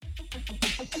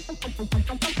Welcome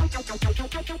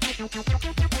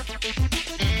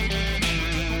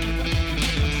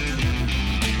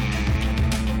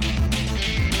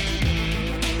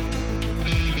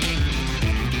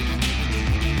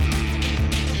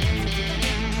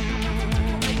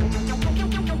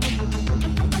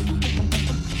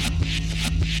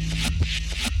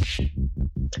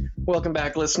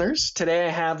back, listeners. Today I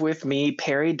have with me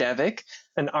Perry DeVick,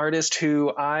 an artist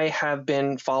who I have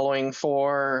been following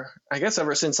for, I guess,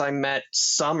 ever since I met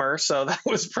Summer. So that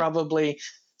was probably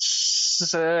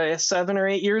 7 or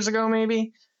 8 years ago,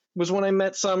 maybe, was when I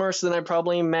met Summer. So then I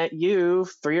probably met you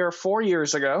 3 or 4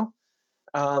 years ago.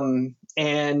 And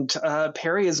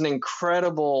Perry is an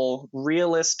incredible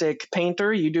realistic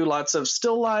painter. You do lots of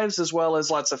still lives as well as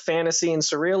lots of fantasy and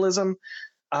surrealism.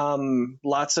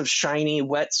 Lots of shiny,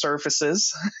 wet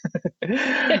surfaces.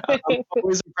 I'm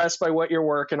always impressed by what you're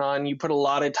working on. You put a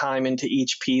lot of time into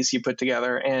each piece you put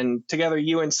together, and together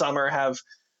you and Summer have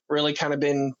really kind of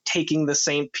been taking the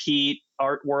St. Pete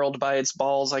art world by its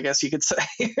balls, I guess you could say.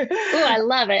 Ooh, I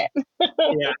love it.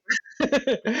 Yeah.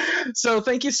 So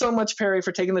thank you so much, Perry,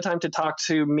 for taking the time to talk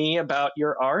to me about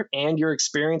your art and your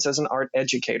experience as an art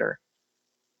educator.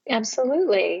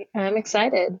 Absolutely. I'm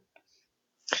excited.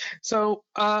 So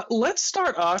let's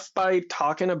start off by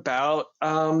talking about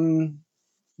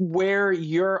where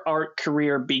your art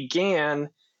career began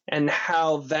and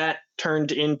how that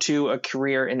turned into a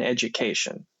career in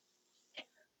education.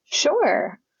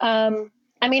 Sure. I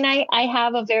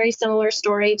have a very similar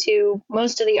story to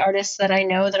most of the artists that I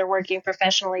know that are working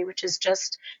professionally, which is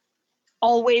just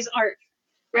always art,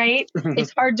 right?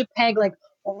 It's hard to peg like,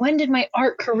 well, when did my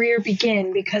art career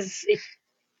begin? Because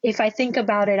if I think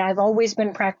about it, I've always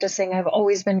been practicing. I've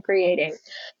always been creating,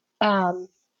 and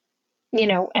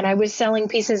I was selling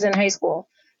pieces in high school.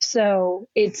 So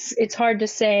it's hard to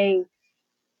say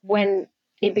when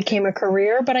it became a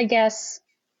career, but I guess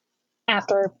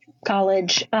after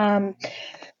college, I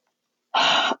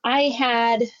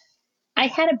had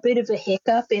a bit of a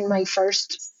hiccup in my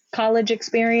first college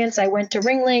experience. I went to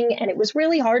Ringling and it was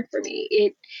really hard for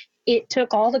me. It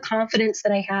took all the confidence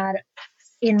that I had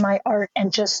in my art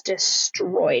and just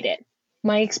destroyed it.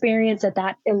 My experience at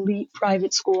that elite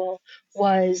private school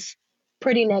was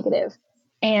pretty negative.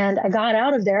 And I got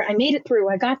out of there. I made it through.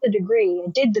 I got the degree. I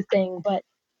did the thing, but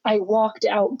I walked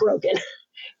out broken.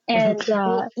 And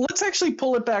let's actually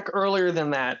pull it back earlier than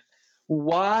that.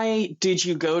 Why did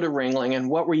you go to Ringling and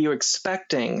what were you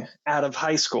expecting out of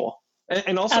high school?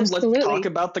 And also Absolutely. Let's talk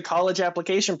about the college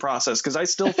application process, because I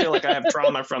still feel like I have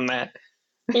trauma from that.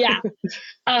 Yeah.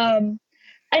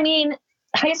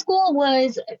 High school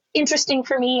was interesting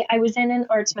for me. I was in an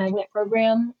arts magnet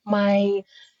program. My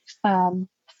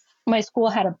school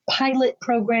had a pilot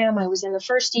program. I was in the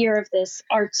first year of this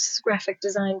arts graphic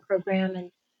design program,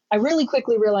 and I really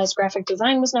quickly realized graphic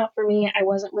design was not for me. I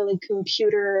wasn't really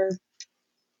computer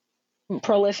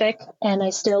prolific, and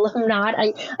I still am not.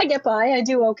 I get by. I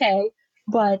do okay,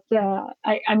 but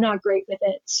I'm not great with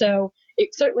it. So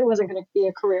it certainly wasn't going to be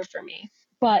a career for me.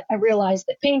 But I realized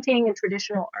that painting and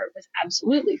traditional art was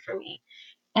absolutely for me.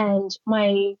 And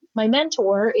my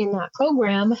mentor in that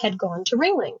program had gone to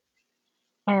Ringling.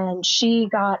 And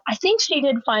I think she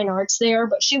did fine arts there,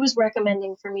 but she was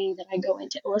recommending for me that I go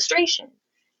into illustration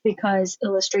because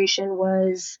illustration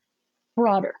was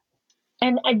broader.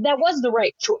 And that was the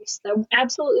right choice. That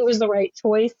absolutely was the right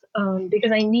choice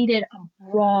because I needed a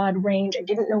broad range. I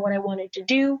didn't know what I wanted to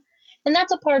do. And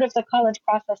that's a part of the college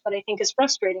process that I think is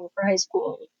frustrating for high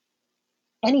school.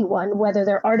 Anyone, whether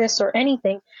they're artists or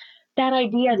anything, that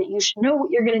idea that you should know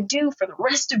what you're going to do for the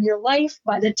rest of your life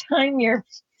by the time you're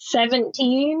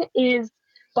 17 is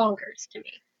bonkers to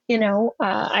me.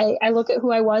 I look at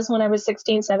who I was when I was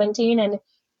 16, 17, and,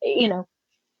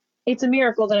 it's a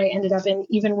miracle that I ended up in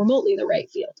even remotely the right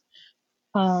field.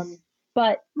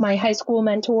 But my high school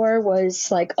mentor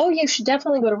was like, oh, you should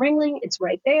definitely go to Ringling. It's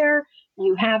right there.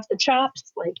 You have the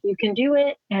chops, like you can do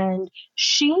it. And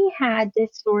she had a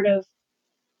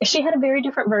very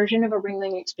different version of a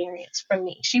Ringling experience from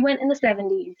me. She went in the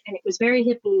 70s and it was very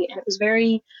hippie and it was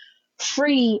very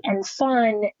free and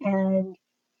fun. And,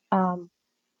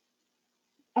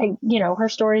 her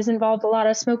stories involved a lot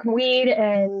of smoking weed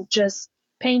and just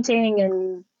painting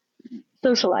and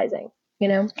socializing,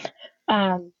 And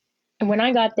when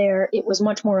I got there, it was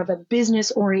much more of a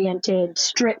business oriented,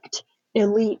 strict,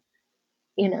 elite,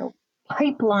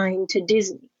 pipeline to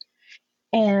Disney.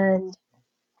 And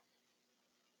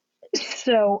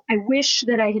so I wish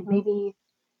that I had maybe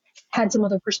had some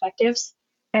other perspectives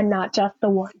and not just the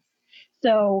one.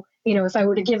 So, if I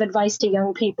were to give advice to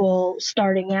young people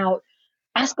starting out,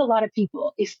 ask a lot of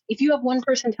people. If you have one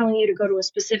person telling you to go to a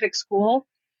specific school,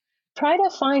 try to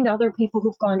find other people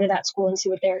who've gone to that school and see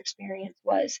what their experience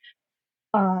was.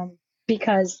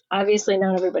 Because obviously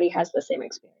not everybody has the same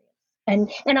experience.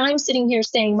 And I'm sitting here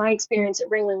saying my experience at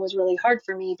Ringling was really hard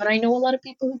for me, but I know a lot of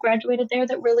people who graduated there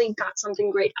that really got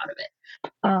something great out of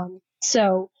it.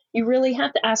 So you really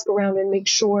have to ask around and make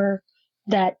sure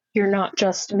that you're not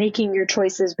just making your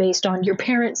choices based on your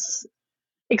parents'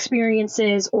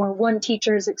 experiences or one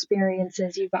teacher's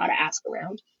experiences. You've got to ask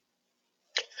around.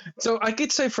 So I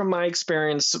could say from my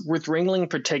experience with Ringling in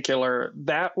particular,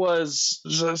 that was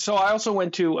so I also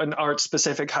went to an art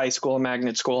specific high school, a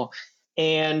magnet school,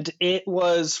 and it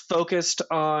was focused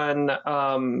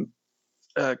on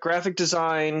graphic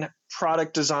design,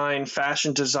 product design,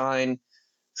 fashion design,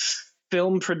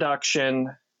 film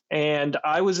production, and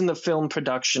I was in the film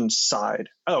production side.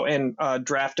 Oh, and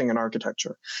drafting and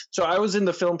architecture. So I was in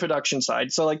the film production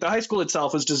side. So like the high school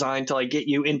itself was designed to like get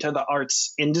you into the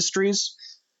arts industries.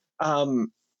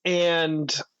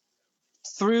 And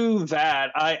through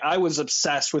that, I was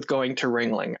obsessed with going to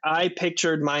Ringling. I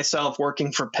pictured myself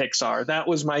working for Pixar. That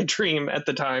was my dream at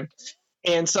the time.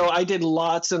 And so I did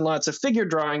lots and lots of figure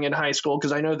drawing in high school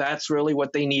because I know that's really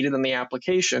what they needed in the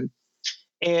application.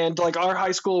 And like our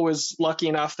high school was lucky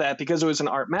enough that because it was an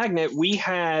art magnet, we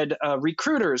had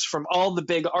recruiters from all the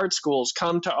big art schools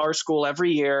come to our school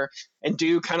every year and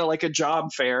do kind of like a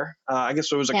job fair. I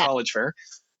guess it was a college fair.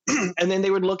 And then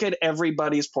they would look at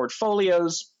everybody's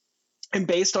portfolios. And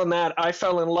based on that, I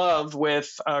fell in love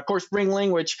with, of course,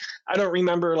 Ringling, which I don't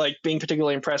remember like being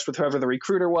particularly impressed with whoever the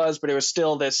recruiter was, but it was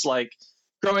still this like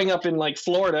growing up in like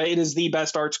Florida, it is the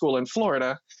best art school in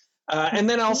Florida. And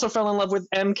then I also fell in love with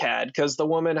MCAD because the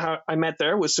woman I met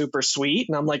there was super sweet.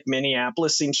 And I'm like,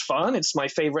 Minneapolis seems fun. It's my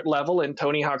favorite level in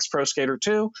Tony Hawk's Pro Skater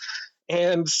 2.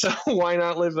 And so why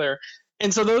not live there?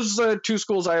 And so those two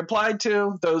schools I applied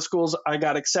to, those schools I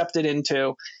got accepted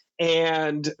into.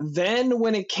 And then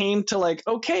when it came to like,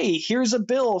 okay, here's a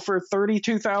bill for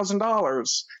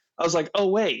 $32,000, I was like, oh,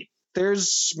 wait,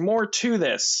 there's more to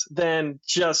this than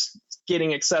just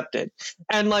getting accepted.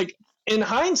 And like in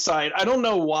hindsight, I don't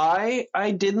know why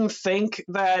I didn't think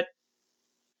that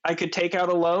I could take out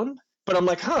a loan, but I'm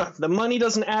like, the money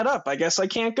doesn't add up. I guess I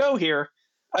can't go here.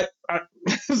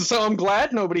 So I'm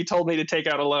glad nobody told me to take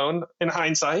out a loan in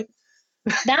hindsight.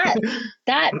 That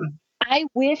I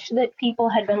wish that people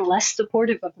had been less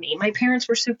supportive of me. My parents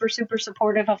were super, super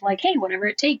supportive of like, hey, whatever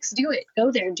it takes, do it.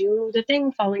 Go there, do the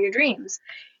thing, follow your dreams.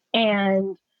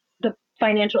 And the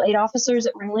financial aid officers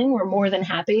at Ringling were more than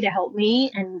happy to help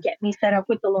me and get me set up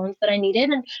with the loans that I needed.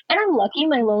 And I'm lucky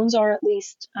my loans are at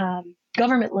least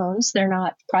government loans. They're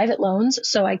not private loans.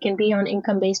 So I can be on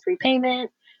income-based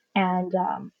repayment. And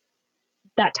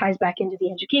that ties back into the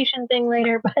education thing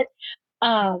later.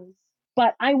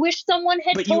 But I wish someone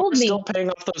had told me. But you were still paying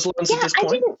off those loans at this point?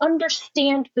 I didn't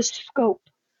understand the scope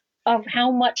of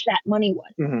how much that money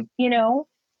was. Mm-hmm. You know,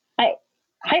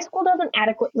 high school doesn't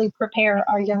adequately prepare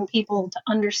our young people to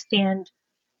understand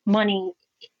money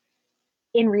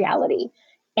in reality.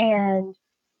 And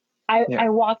I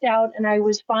walked out and I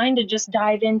was fine to just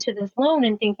dive into this loan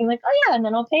and thinking like, oh yeah, and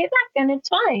then I'll pay it back and it's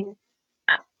fine.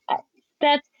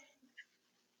 That's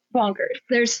bonkers.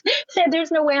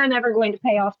 There's no way I'm ever going to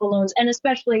pay off the loans. And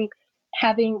especially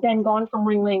having then gone from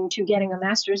Ringling to getting a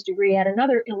master's degree at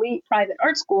another elite private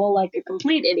art school, like a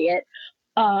complete idiot,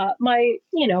 my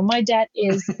debt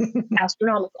is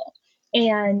astronomical.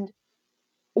 And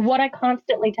what I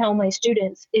constantly tell my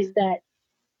students is that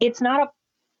it's not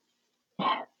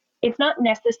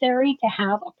necessary to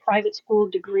have a private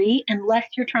school degree unless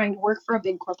you're trying to work for a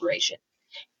big corporation.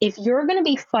 If you're going to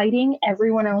be fighting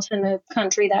everyone else in the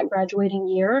country that graduating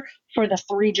year for the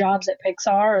 3 jobs at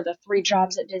Pixar or the 3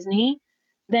 jobs at Disney,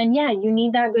 then yeah, you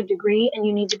need that good degree and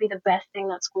you need to be the best thing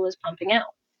that school is pumping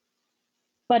out.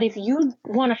 But if you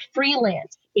want to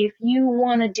freelance, if you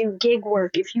want to do gig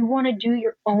work, if you want to do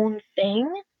your own thing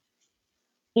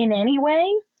in any way,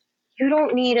 you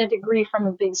don't need a degree from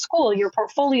a big school. Your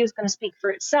portfolio is going to speak for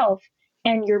itself,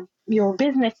 and your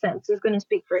business sense is going to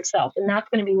speak for itself, and that's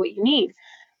going to be what you need.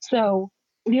 So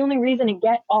the only reason to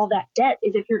get all that debt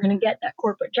is if you're going to get that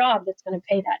corporate job that's going to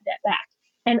pay that debt back.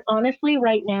 And honestly,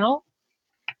 right now,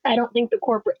 I don't think the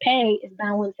corporate pay is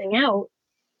balancing out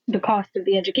the cost of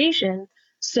the education.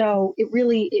 So it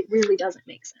really doesn't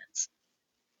make sense.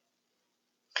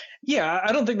 Yeah,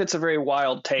 I don't think that's a very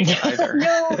wild take either.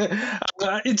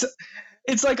 No.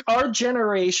 It's like our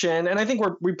generation, and I think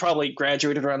we probably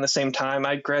graduated around the same time.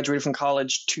 I graduated from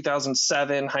college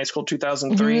 2007, high school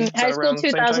 2003. Mm-hmm. High school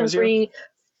 2003,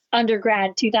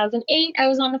 undergrad 2008. I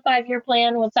was on the 5-year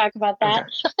plan. We'll talk about that.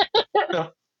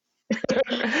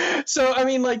 Okay. So, I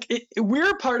mean, like,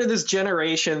 we're part of this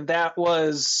generation that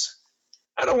was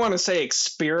I don't want to say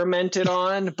experimented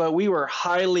on, but we were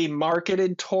highly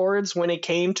marketed towards when it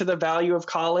came to the value of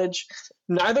college.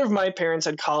 Neither of my parents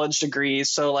had college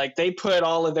degrees, so like they put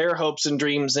all of their hopes and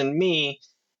dreams in me.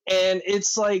 And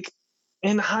it's like,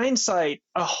 in hindsight,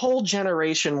 a whole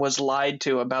generation was lied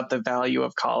to about the value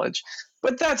of college.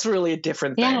 But that's really a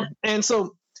different Yeah. thing. And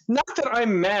so, not that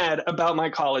I'm mad about my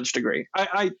college degree.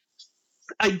 I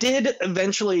did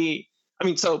eventually. I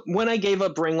mean, so when I gave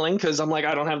up Ringling, because I'm like,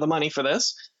 I don't have the money for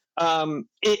this,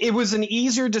 it was an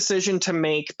easier decision to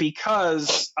make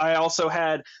because I also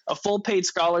had a full paid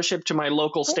scholarship to my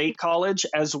local state college,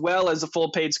 as well as a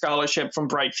full paid scholarship from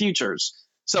Bright Futures.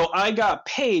 So I got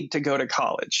paid to go to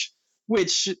college,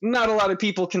 which not a lot of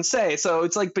people can say. So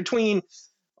it's like between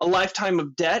a lifetime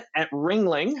of debt at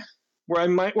Ringling, where I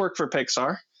might work for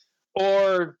Pixar,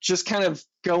 or just kind of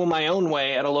go my own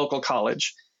way at a local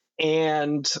college.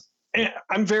 And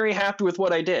I'm very happy with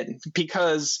what I did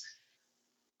because,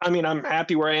 I mean, I'm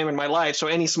happy where I am in my life. So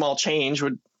any small change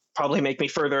would probably make me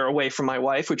further away from my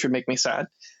wife, which would make me sad.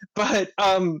 But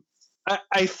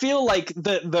I feel like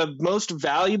the most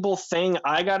valuable thing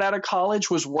I got out of college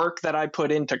was work that I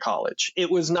put into college. It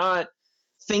was not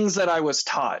things that I was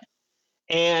taught.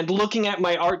 And looking at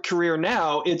my art career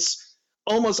now, it's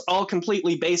almost all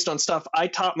completely based on stuff I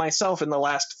taught myself in the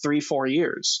last 3-4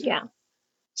 years. Yeah.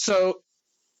 So,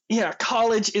 yeah,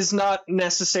 college is not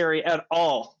necessary at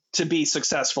all to be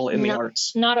successful in the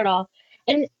arts. Not at all.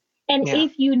 And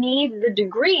if you need the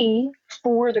degree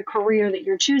for the career that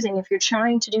you're choosing, if you're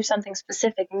trying to do something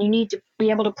specific and you need to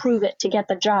be able to prove it to get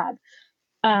the job,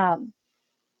 the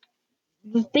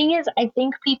thing is, I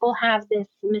think people have this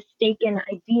mistaken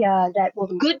idea that, well,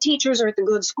 the good teachers are at the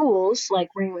good schools, like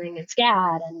Ringling and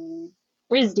SCAD and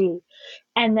RISD,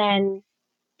 and then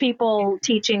people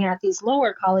teaching at these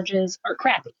lower colleges are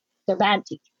crappy. They're bad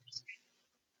teachers.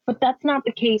 But that's not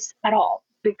the case at all,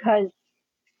 because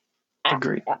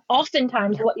Agreed.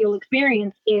 Oftentimes what you'll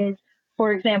experience is,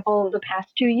 for example, the past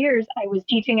 2 years, I was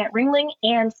teaching at Ringling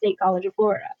and State College of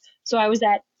Florida. So I was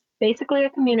at basically a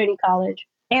community college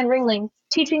and Ringling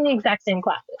teaching the exact same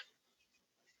classes.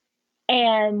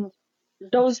 And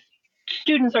those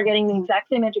students are getting the exact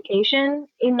same education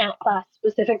in that class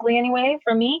specifically anyway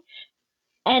from me,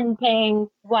 and paying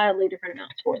wildly different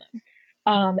amounts for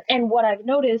them. And what I've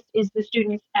noticed is the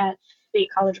students at State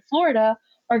College of Florida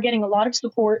are getting a lot of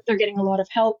support. They're getting a lot of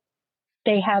help.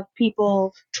 They have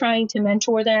people trying to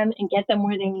mentor them and get them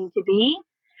where they need to be.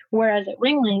 Whereas at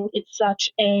Ringling, it's such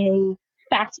a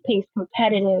fast-paced,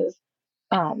 competitive,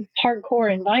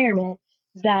 hardcore environment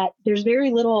that there's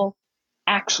very little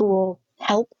actual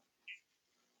help.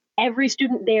 Every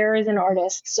student there is an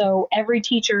artist, so every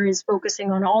teacher is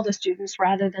focusing on all the students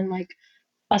rather than like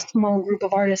a small group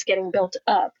of artists getting built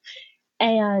up.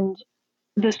 And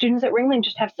the students at Ringling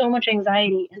just have so much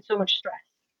anxiety and so much stress.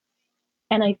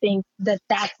 And I think that's...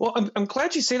 Well, I'm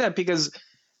glad you say that, because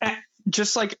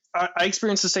just like I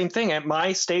experienced the same thing at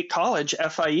my state college,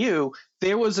 FIU,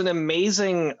 there was an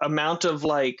amazing amount of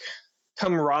like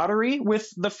camaraderie with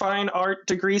the fine art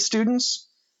degree students.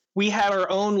 We had our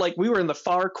own, like, we were in the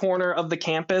far corner of the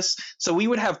campus, so we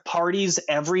would have parties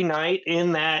every night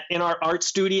in our art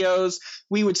studios.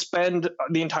 We would spend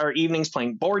the entire evenings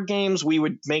playing board games. We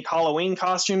would make Halloween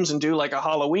costumes and do like a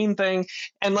Halloween thing.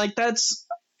 And like, that's,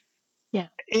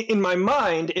 in my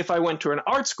mind, if I went to an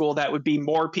art school, that would be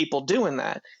more people doing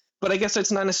that. But I guess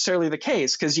that's not necessarily the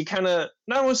case, because you kind of,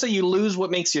 not want to say you lose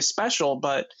what makes you special,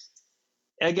 but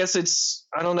I guess it's,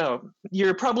 I don't know,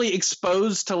 you're probably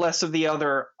exposed to less of the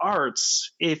other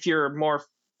arts if you're more,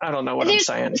 I don't know what I'm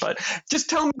saying, but just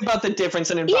tell me about the difference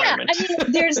in environment. Yeah, I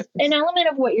mean, there's an element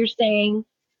of what you're saying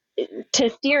to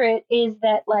steer it is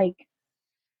that, like,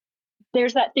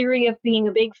 there's that theory of being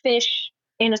a big fish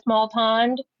in a small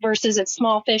pond versus a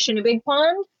small fish in a big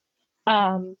pond.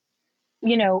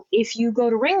 You know, if you go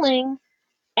to Ringling,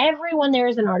 everyone there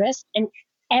is an artist, and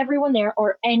everyone there,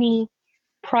 or any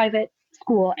private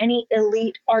school, any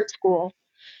elite art school,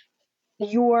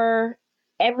 everyone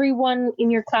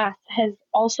in your class has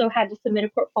also had to submit a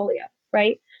portfolio,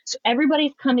 right? So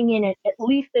everybody's coming in at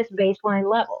least this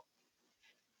baseline level.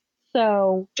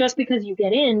 So just because you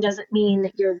get in doesn't mean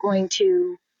that you're going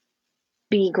to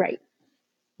be great,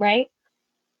 right?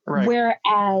 Right.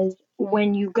 Whereas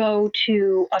when you go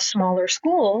to a smaller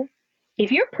school,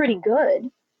 if you're pretty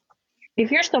good, if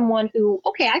you're someone who,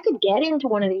 okay, I could get into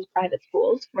one of these private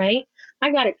schools, right?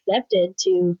 I got accepted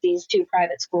to these 2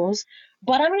 private schools,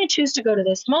 but I'm going to choose to go to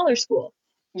this smaller school.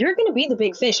 You're going to be the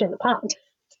big fish in the pond,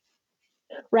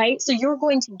 right? So you're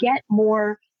going to get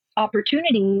more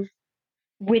opportunities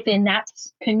within that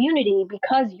community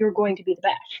because you're going to be the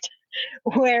best.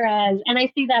 Whereas, and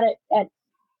I see that at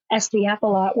SCF a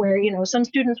lot where, some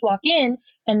students walk in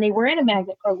and they were in a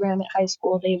magnet program at high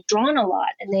school. They've drawn a lot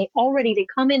and they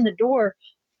come in the door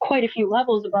quite a few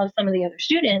levels above some of the other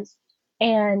students,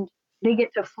 and they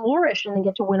get to flourish and they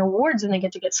get to win awards and they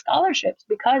get to get scholarships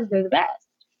because they're the best.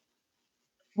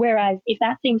 Whereas if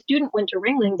that same student went to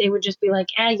Ringling, they would just be like,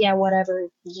 yeah, whatever,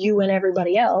 you and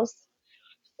everybody else.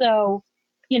 So,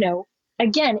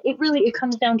 again, it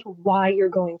comes down to why you're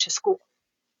going to school,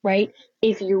 right?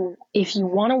 If you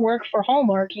want to work for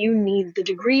Hallmark, you need the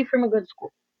degree from a good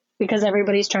school because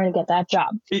everybody's trying to get that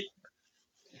job.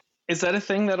 Is that a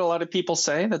thing that a lot of people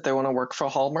say, that they want to work for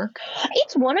Hallmark?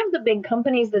 It's one of the big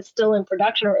companies that's still in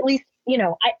production, or at least,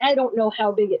 I don't know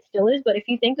how big it still is, but if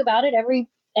you think about it, every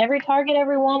Target,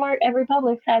 every Walmart, every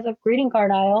Publix has a greeting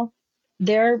card aisle.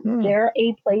 They're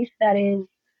a place that is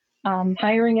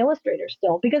hiring illustrators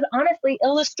still, because honestly,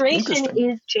 illustration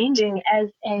is changing as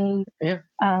a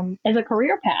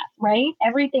career path, right?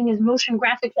 Everything is motion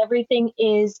graphics. Everything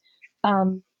is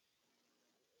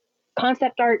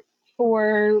concept art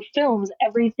for films.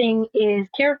 Everything is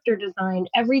character design.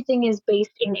 Everything is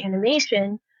based in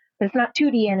animation. It's not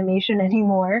 2D animation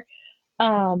anymore.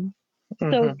 So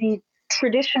the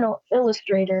traditional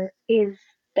illustrator is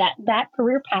that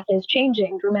career path is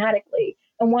changing dramatically.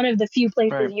 And one of the few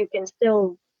places you can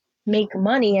still make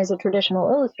money as a traditional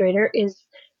illustrator is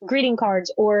greeting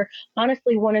cards, or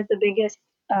honestly, one of the biggest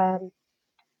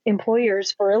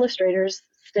employers for illustrators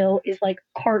still is like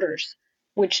Carter's,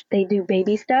 which they do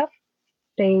baby stuff.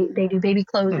 They do baby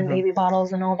clothes and baby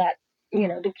bottles and all that,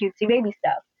 the cutesy baby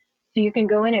stuff. So you can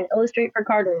go in and illustrate for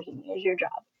Carter's, and here's your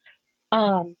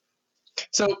job.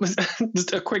 So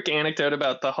just a quick anecdote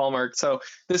about the Hallmark. So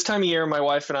this time of year, my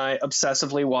wife and I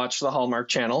obsessively watch the Hallmark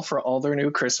Channel for all their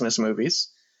new Christmas movies.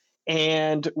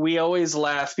 And we always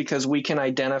laugh because we can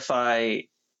identify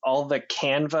all the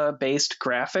Canva-based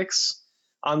graphics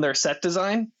on their set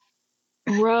design.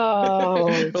 Bro.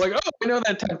 We're like, oh, I know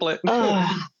that template.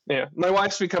 Yeah, my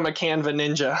wife's become a Canva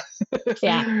ninja.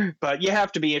 Yeah. But you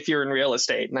have to be if you're in real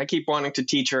estate. And I keep wanting to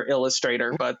teach her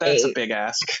Illustrator, but that's a big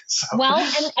ask. So. Well,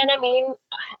 and I mean,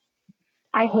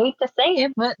 I hate to say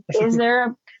it, but is there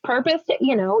a purpose to,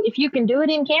 if you can do it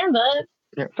in Canva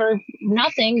for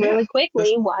nothing really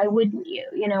quickly, why wouldn't you?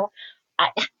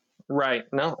 Right.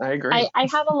 No, I agree. I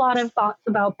have a lot of thoughts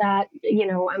about that.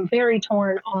 I'm very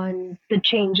torn on the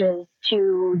changes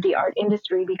to the art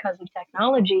industry because of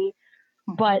technology.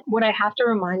 But what I have to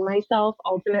remind myself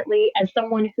ultimately, as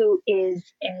someone who is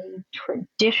a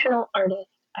traditional artist,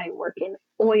 I work in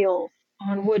oils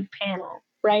on wood panel,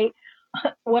 right?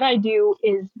 What I do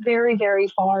is very, very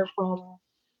far from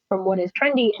what is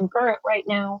trendy and current right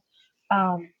now.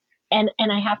 And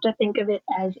I have to think of it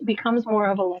as it becomes more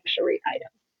of a luxury item,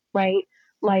 right?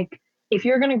 Like if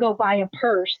you're going to go buy a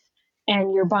purse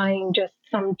and you're buying just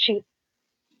some cheap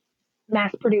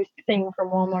mass produced thing from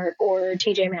Walmart or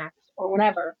TJ Maxx or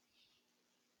whatever,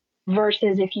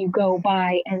 versus if you go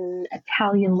buy an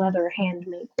Italian leather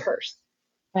handmade purse,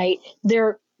 right?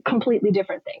 They're completely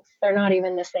different things. They're not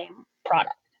even the same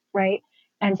product, right?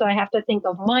 And so I have to think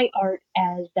of my art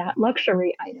as that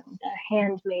luxury item, the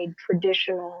handmade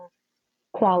traditional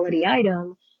quality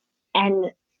item.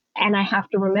 And I have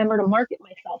to remember to market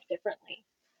myself differently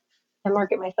and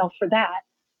market myself for that,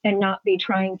 and not be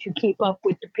trying to keep up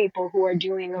with the people who are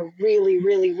doing a really,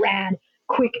 really rad,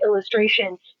 quick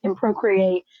illustration in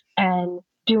Procreate and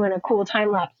doing a cool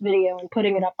time lapse video and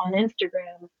putting it up on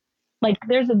Instagram. Like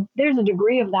there's a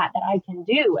degree of that I can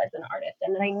do as an artist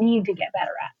and that I need to get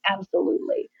better at,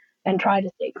 absolutely, and try to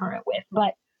stay current with.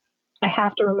 But I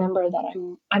have to remember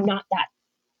that I'm not that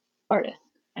artist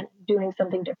and doing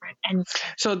something different. And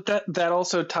so that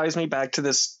also ties me back to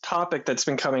this topic that's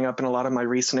been coming up in a lot of my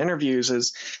recent interviews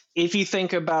is if you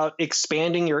think about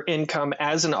expanding your income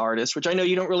as an artist, which I know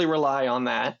you don't really rely on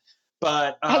that,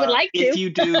 but I would like if to. you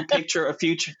do picture a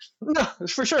future, no,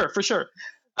 for sure.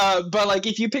 But like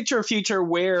if you picture a future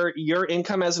where your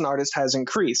income as an artist has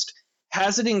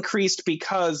it increased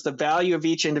because the value of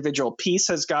each individual piece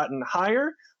has gotten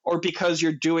higher, or because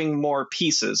you're doing more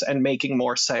pieces and making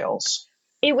more sales?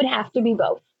 It would have to be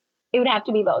both.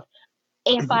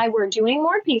 If I were doing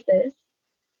more pieces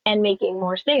and making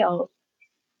more sales,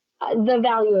 the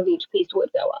value of each piece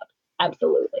would go up.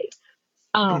 Absolutely.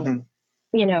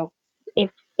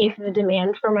 If the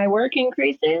demand for my work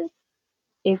increases,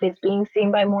 if it's being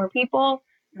seen by more people,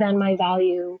 then my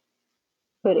value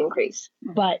could increase.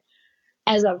 But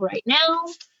as of right now,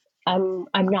 I'm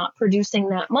not producing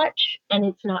that much, and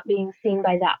it's not being seen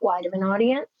by that wide of an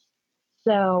audience.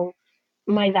 So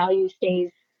my value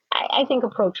stays, I think,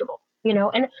 approachable,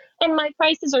 and my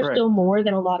prices are still more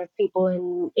than a lot of people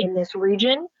in this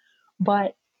region,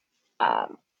 but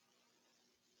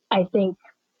I think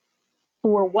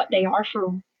for what they are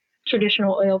for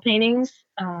traditional oil paintings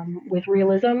with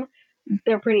realism,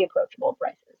 they're pretty approachable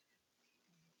prices.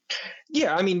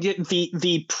 Yeah, I mean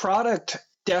the product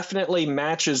definitely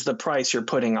matches the price you're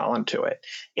putting onto it.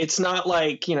 It's not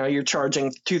like, you're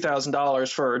charging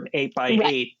 $2,000 for an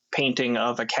 8x8 painting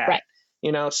of a cat.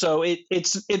 Right. So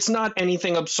it's not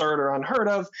anything absurd or unheard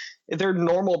of. They're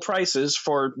normal prices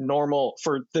for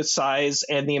the size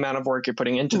and the amount of work you're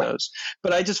putting into those.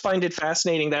 But I just find it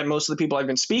fascinating that most of the people I've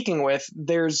been speaking with,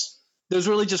 there's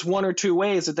really just one or two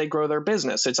ways that they grow their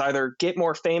business. It's either get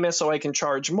more famous so I can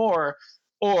charge more,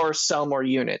 or sell more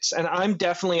units. And I'm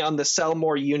definitely on the sell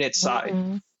more unit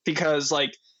side, because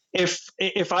like if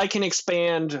I can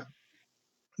expand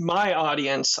my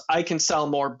audience, I can sell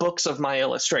more books of my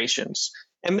illustrations.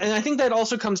 And I think that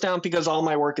also comes down because all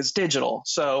my work is digital.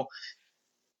 So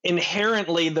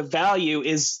inherently the value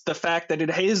is the fact that it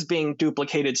is being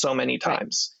duplicated so many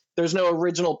times. There's no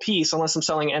original piece unless I'm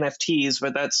selling NFTs,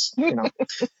 but that's,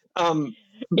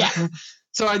 Yeah.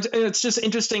 So it's just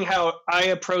interesting how I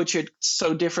approach it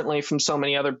so differently from so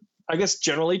many other, I guess,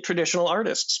 generally traditional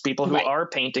artists, people who are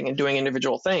painting and doing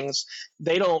individual things.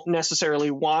 They don't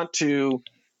necessarily want to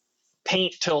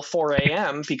paint till 4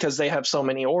 a.m. because they have so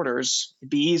many orders. It'd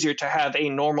be easier to have a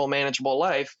normal, manageable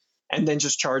life and then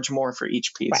just charge more for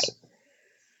each piece. Right.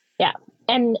 Yeah.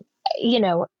 And,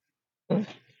 I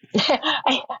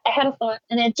had a thought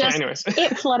and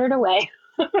it fluttered away.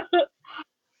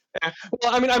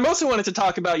 Well, I mean, I mostly wanted to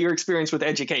talk about your experience with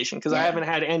education, because I haven't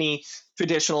had any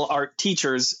traditional art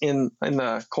teachers in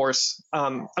the course.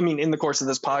 In the course of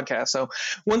this podcast. So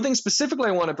one thing specifically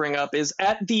I want to bring up is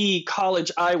at the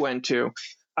college I went to,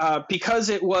 because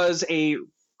it was a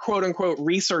quote unquote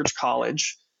research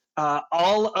college,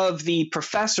 all of the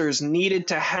professors needed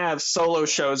to have solo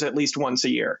shows at least once a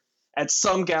year at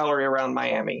some gallery around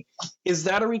Miami. Is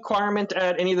that a requirement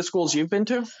at any of the schools you've been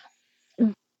to?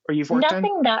 Or you've worked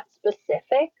Nothing in? that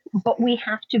specific, but we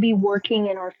have to be working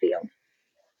in our field.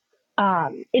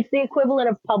 It's the equivalent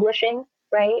of publishing,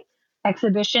 right?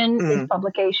 Exhibition is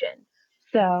publication.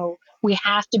 So we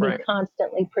have to be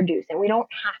constantly producing. We don't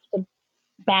have to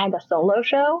bag a solo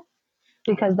show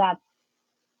because that's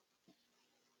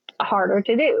harder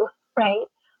to do, right?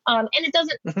 And it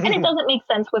doesn't make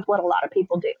sense with what a lot of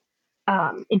people do.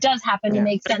 It does happen to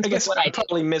make sense with what I do.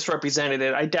 Probably misrepresented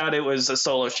it. I doubt it was a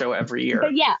solo show every year.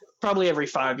 But yeah. Probably every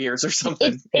 5 years or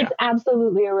something. It's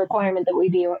absolutely a requirement that we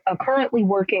be a currently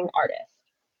working artist.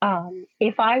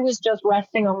 If I was just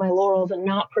resting on my laurels and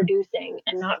not producing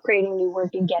and not creating new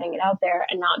work and getting it out there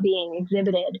and not being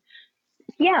exhibited,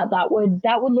 that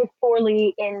would look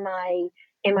poorly in my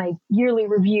yearly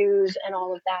reviews and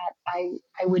all of that. I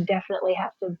would definitely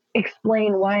have to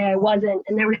explain why I wasn't,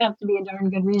 and there would have to be a darn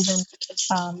good reason.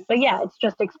 But yeah, it's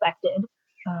just expected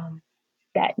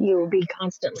that you will be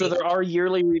constantly. So there are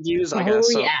yearly reviews, I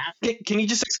guess. So can you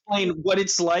just explain what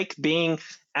it's like being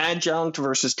adjunct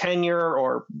versus tenure,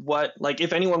 or what, like,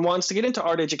 if anyone wants to get into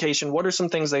art education, what are some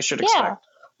things they should expect?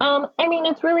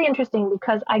 It's really interesting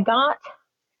because I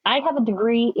have a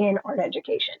degree in art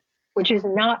education, which is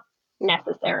not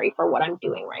necessary for what I'm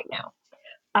doing right now.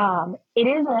 It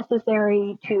is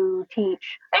necessary to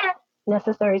teach.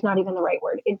 Necessary is not even the right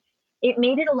word. It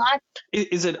made it a lot.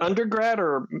 Is it undergrad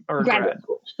or graduate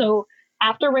school? So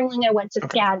after Ringling, I went to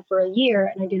SCAD for a year,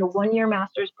 and I did a 1-year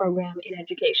master's program in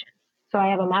education. So I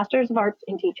have a master's of arts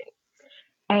in teaching,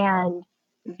 and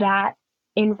that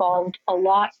involved a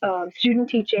lot of student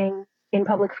teaching in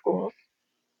public schools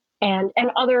and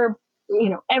other,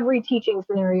 every teaching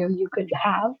scenario you could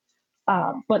have.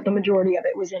 But the majority of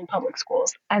it was in public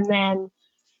schools. And then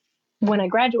when I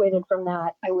graduated from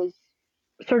that, I was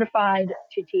certified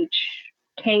to teach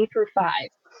K through 5.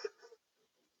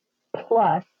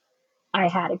 Plus, I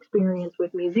had experience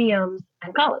with museums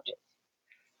and colleges.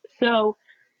 So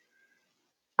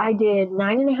I did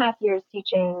 9.5 years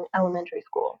teaching elementary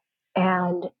school.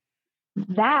 And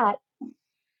that,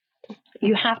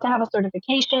 you have to have a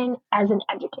certification as an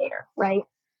educator, right?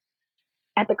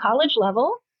 At the college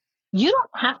level, you don't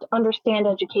have to understand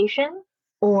education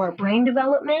or brain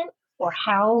development or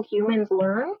how humans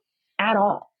learn at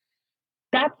all.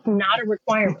 That's not a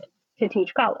requirement to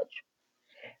teach college.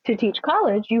 To teach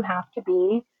college, you have to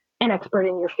be an expert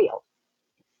in your field.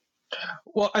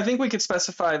 Well, I think we could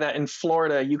specify that in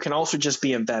Florida, you can also just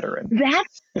be a veteran.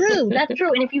 That's true. That's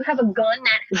true. And if you have a gun,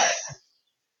 that helps.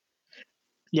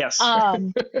 Yes.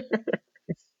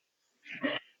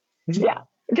 Yeah.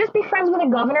 Just be friends with a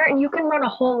governor and you can run a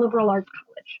whole liberal arts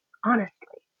college, honestly.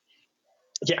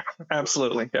 Yeah,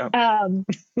 absolutely. Yeah.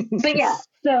 But yeah,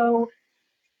 so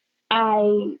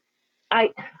I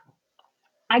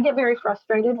I get very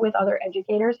frustrated with other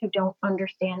educators who don't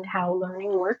understand how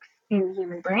learning works in the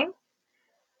human brain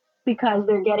because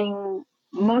they're getting,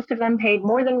 most of them, paid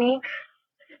more than me,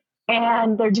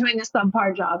 and they're doing a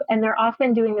subpar job, and they're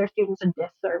often doing their students a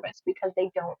disservice because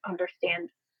they don't understand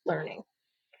learning.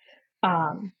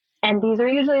 Um, and these are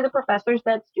usually the professors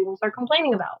that students are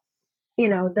complaining about. You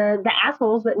know, the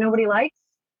assholes that nobody likes,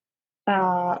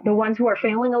 the ones who are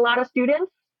failing a lot of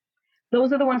students.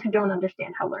 Those are the ones who don't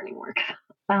understand how learning works.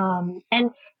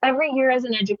 And every year as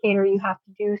an educator, you have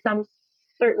to do some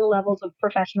certain levels of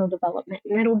professional development,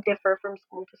 and it'll differ from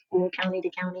school to school, county to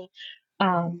county.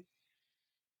 Um,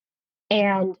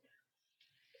 and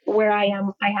where I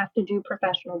am, I have to do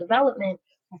professional development,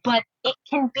 but it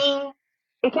can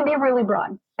be really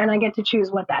broad, and I get to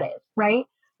choose what that is, right?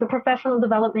 The professional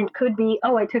development could be,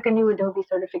 oh, I took a new Adobe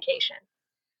certification,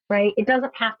 right? It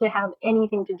doesn't have to have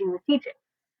anything to do with teaching.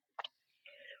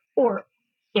 Or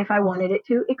if I wanted it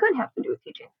to, it could have to do with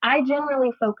teaching. I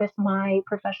generally focus my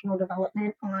professional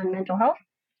development on mental health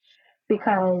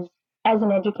because as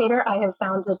an educator, I have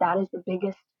found that that is the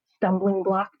biggest stumbling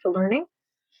block to learning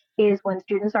is when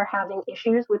students are having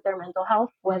issues with their mental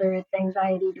health, whether it's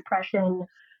anxiety, depression,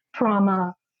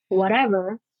 trauma,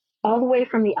 whatever, all the way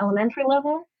from the elementary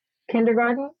level,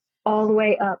 kindergarten, all the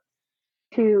way up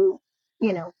to,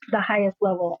 the highest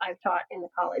level I've taught in the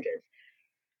colleges,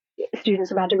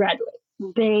 students about to graduate.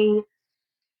 They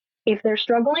If they're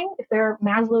struggling, if their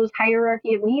Maslow's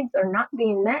hierarchy of needs are not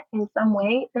being met in some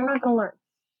way, they're not going to learn,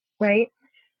 right?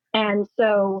 And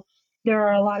so there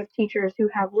are a lot of teachers who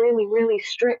have really, really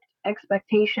strict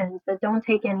expectations that don't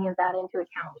take any of that into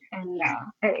account, and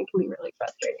it can be really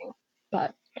frustrating.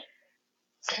 But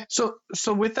So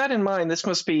with that in mind, this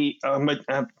must be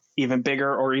a even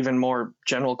bigger or even more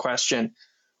general question.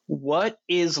 What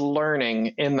is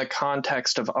learning in the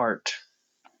context of art?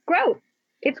 growth,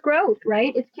 it's growth,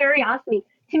 right? It's curiosity.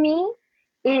 To me,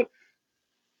 it's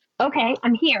okay,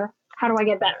 I'm here. How do I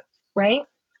get better, right?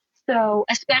 So,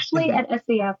 especially Mhm. at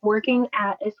SCF, working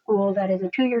at a school that is a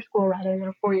 2-year school rather than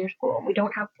a 4-year school, we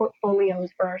don't have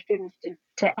portfolios for our students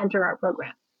to enter our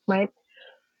program, right?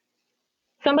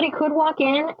 Somebody could walk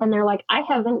in and they're like, I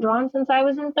haven't drawn since I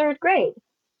was in third grade.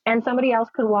 And somebody else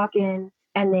could walk in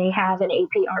and they have an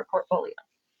AP art portfolio,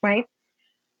 right?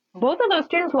 Both of those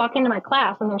students walk into my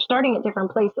class and they're starting at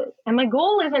different places. And my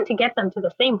goal isn't to get them to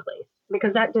the same place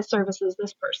because that disservices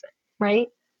this person, right?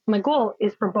 My goal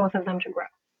is for both of them to grow,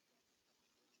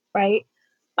 right?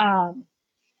 Um,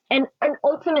 and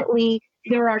ultimately,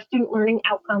 there are student learning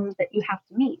outcomes that you have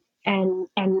to meet. And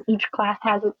each class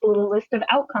has its little list of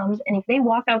outcomes. And if they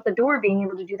walk out the door being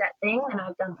able to do that thing, then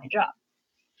I've done my job.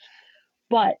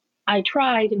 But I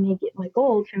try to make it my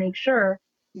goal to make sure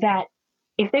that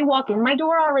if they walk in my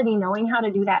door already knowing how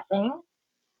to do that thing,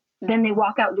 then they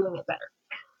walk out doing it better,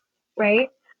 right?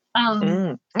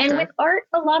 And Okay. with art,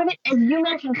 a lot of it, as you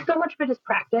mentioned, so much of it is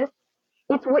practice.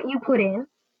 It's what you put in,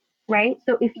 right?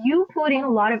 So if you put in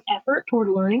a lot of effort toward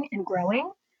learning and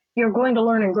growing, you're going to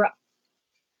learn and grow.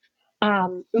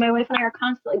 My wife and I are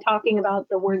constantly talking about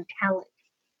the word talent,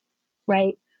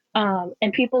 right?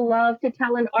 And people love to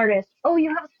tell an artist, "Oh,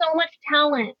 you have so much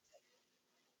talent,"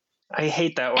 I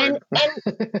hate that and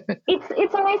word.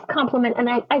 it's a nice compliment, and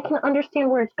I can understand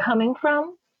where it's coming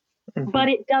from, but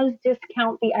Mhm. it does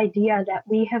discount the idea that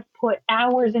we have put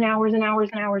hours and hours and hours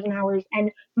and hours and hours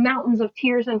and mountains of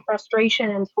tears and frustration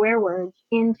and swear words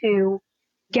into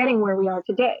getting where we are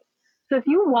today. So if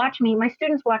you watch me, my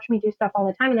students watch me do stuff all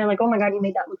the time and they're like, oh my God, you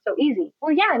made that look so easy.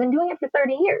 Well, yeah, I've been doing it for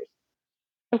 30 years.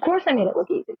 Of course I made it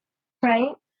look easy,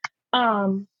 right?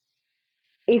 Um,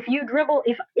 if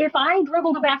I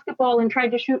dribbled a basketball and tried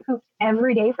to shoot hoops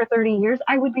every day for 30 years,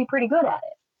 I would be pretty good at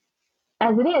it.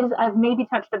 As it is, I've maybe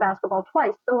touched a basketball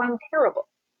twice, so I'm terrible,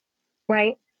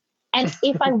 right? And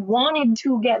if I wanted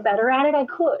to get better at it, I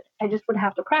could. I just would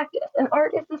have to practice. And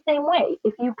art is the same way.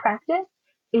 If you practice,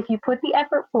 if you put the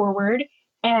effort forward,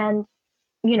 and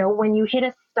when you hit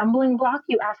a stumbling block,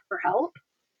 you ask for help,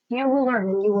 you will learn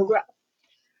and you will grow.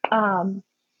 Um,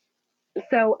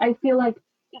 so I feel like,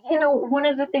 one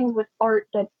of the things with art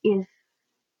that is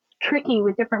tricky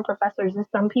with different professors is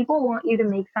some people want you to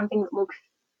make something that looks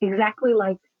exactly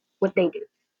like what they do,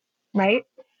 right?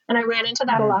 And I ran into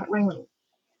that a Mhm. lot at Ringling,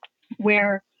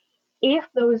 where if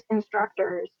those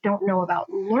instructors don't know about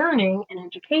learning and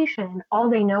education, all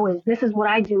they know is this is what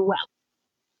I do well.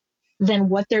 Then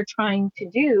what they're trying to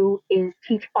do is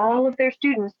teach all of their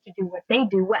students to do what they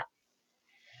do well.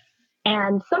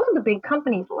 And some of the big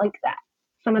companies like that.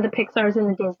 Some of the Pixars and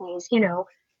the Disneys,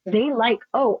 they like,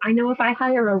 oh, I know if I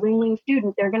hire a Ringling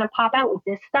student, they're going to pop out with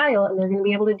this style and they're going to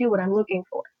be able to do what I'm looking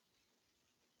for.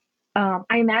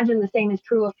 I imagine the same is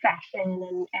true of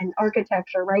fashion and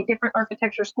architecture, right? Different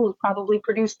architecture schools probably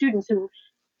produce students who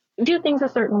do things a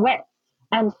certain way.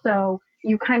 And so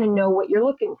you kind of know what you're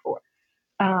looking for.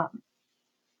 Um,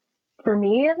 for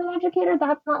me as an educator,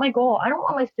 that's not my goal. I don't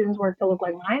want my students' work to look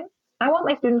like mine. I want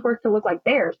my students' work to look like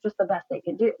theirs, just the best they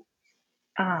can do.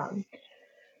 Um,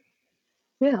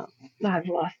 yeah, I've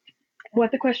lost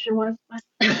what the question was.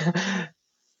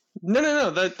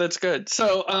 No. That's good.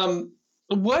 So,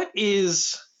 what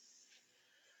is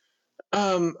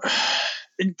um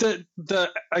the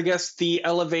I guess the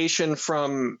elevation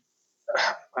from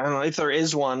I don't know if there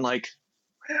is one. Like,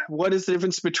 what is the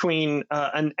difference between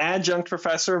an adjunct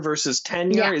professor versus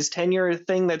tenure? Yeah. Is tenure a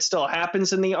thing that still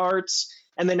happens in the arts?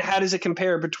 And then how does it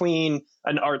compare between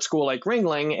an art school like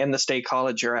Ringling and the state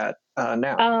college you're at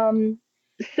now?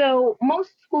 So most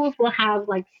schools will have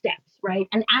like steps, right?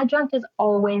 An adjunct is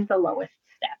always the lowest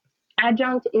step.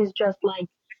 Adjunct is just like,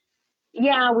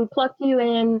 yeah, we plucked you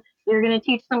in. You're going to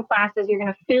teach some classes. You're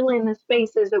going to fill in the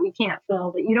spaces that we can't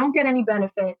fill, but you don't get any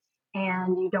benefits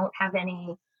and you don't have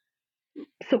any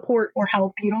support or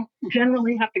help. You don't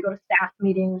generally have to go to staff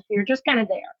meetings. You're just kind of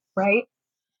there, right?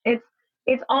 It's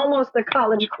it's almost the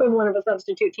college equivalent of a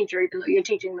substitute teacher, even though you're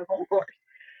teaching the whole course.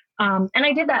 And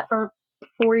I did that for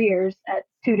 4 years at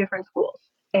two different schools.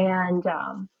 And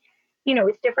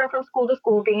it's different from school to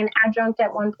school. Being an adjunct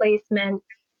at one place meant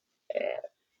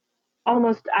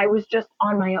almost I was just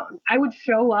on my own. I would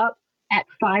show up at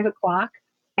 5 o'clock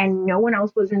and no one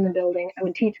else was in the building. I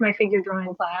would teach my figure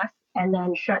drawing class and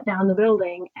then shut down the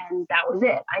building, and that was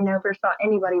it. I never saw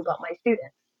anybody but my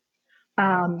students.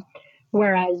 Um,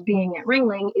 Whereas being at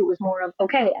Ringling, it was more of,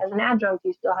 okay, as an adjunct,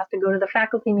 you still have to go to the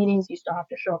faculty meetings, you still have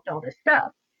to show up to all this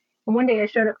stuff. And one day I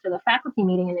showed up to the faculty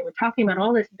meeting and they were talking about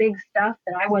all this big stuff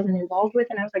that I wasn't involved with.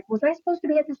 And I was like, was I supposed to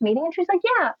be at this meeting? And she's like,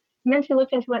 yeah. And then she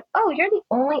looked and she went, oh, you're the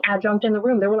only adjunct in the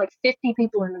room. There were like 50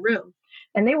 people in the room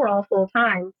and they were all full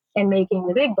time and making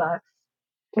the big bucks,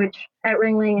 which at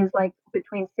Ringling is like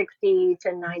between $60,000 to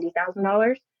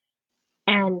 $90,000.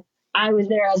 And I was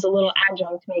there as a little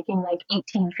adjunct making like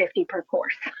 $18.50 per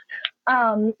course.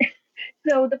 Um,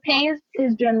 so the pay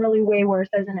is generally way worse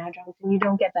as an adjunct and you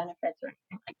don't get benefits or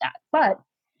anything like that. But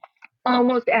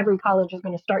almost every college is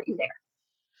going to start you there.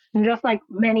 And just like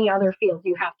many other fields,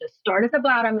 you have to start at the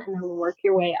bottom and then work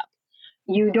your way up.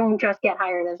 You don't just get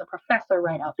hired as a professor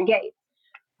right out the gate.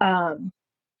 Um,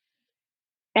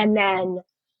 and then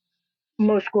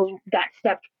most schools, that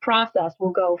stepped process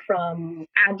will go from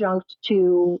adjunct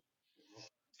to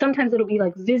sometimes it'll be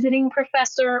like visiting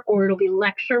professor or it'll be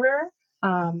lecturer.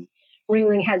 Um,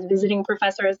 Ringling has visiting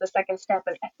professor as the second step,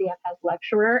 and SCF has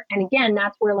lecturer. And again,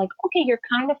 that's where like, okay, you're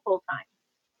kind of full time.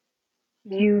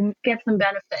 You get some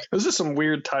benefit. Those are some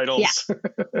weird titles.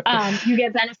 Yeah. You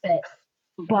get benefit,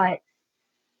 but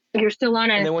you're still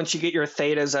on and then once you get your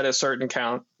thetas at a certain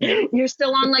count, you're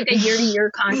still on like a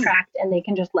year-to-year contract, and they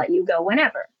can just let you go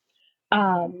whenever.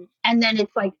 And then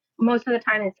it's like most of the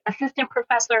time it's assistant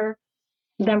professor,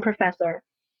 then professor,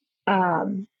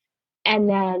 and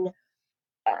then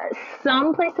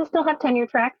some places still have tenure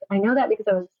tracks. I know that because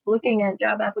I was looking at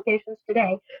job applications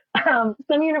today. Some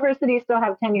universities still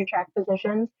have tenure track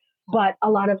positions, but a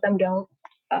lot of them don't.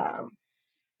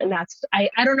 And that's, I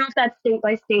don't know if that's state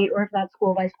by state or if that's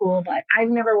school by school, but I've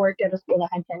never worked at a school that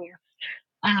had tenure.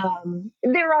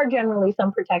 There are generally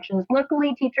some protections.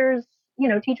 Luckily, teachers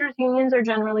unions are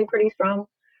generally pretty strong.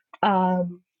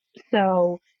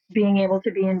 So being able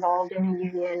to be involved in a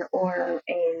union or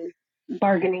a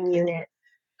bargaining unit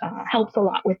helps a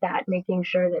lot with that, making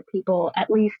sure that people at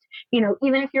least, even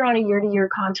if you're on a year-to-year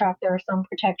contract, there are some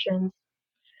protections.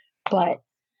 But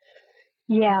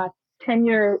yeah,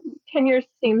 tenure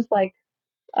seems like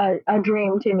a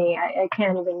dream to me. I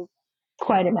can't even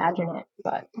quite imagine it.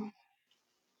 But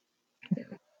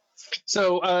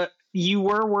so you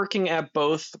were working at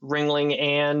both Ringling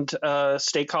and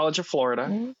State College of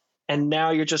Florida, and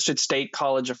now you're just at State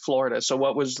College of Florida. So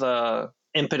what was the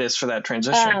impetus for that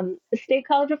transition? The State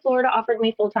College of Florida offered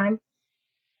me full time.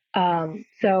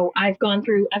 So I've gone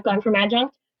from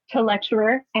adjunct to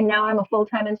lecturer, and now I'm a full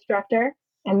time instructor,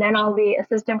 and then I'll be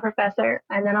assistant professor,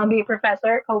 and then I'll be a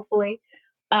professor, hopefully.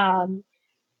 Um,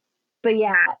 but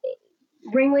yeah,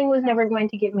 Ringling was never going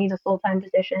to give me the full time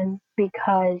position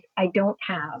because I don't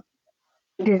have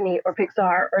Disney or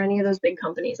Pixar or any of those big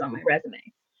companies on my resume.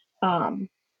 Um,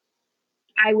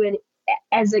 I would,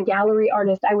 as a gallery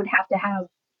artist, I would have to have,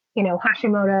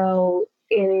 Hashimoto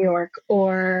in New York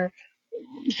or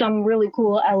some really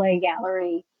cool LA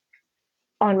gallery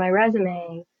on my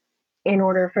resume in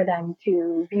order for them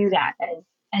to view that as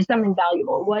as something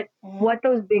valuable. What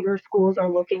those bigger schools are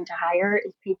looking to hire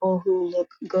is people who look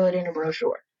good in a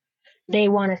brochure. They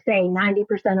want to say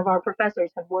 90% of our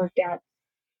professors have worked at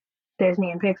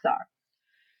Disney and Pixar.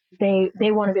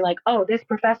 They want to be like, oh, this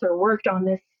professor worked on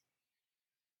this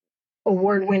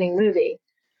award-winning movie,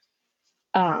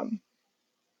 um,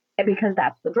 because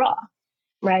that's the draw,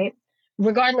 right?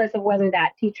 Regardless of whether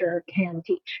that teacher can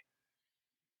teach.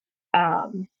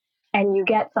 Um, and you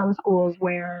get some schools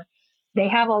where they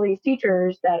have all these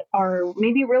teachers that are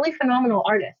maybe really phenomenal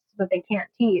artists, but they can't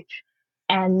teach.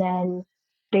 And then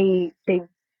they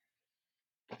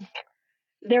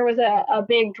there was a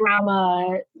big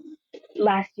drama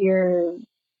last year,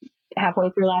 halfway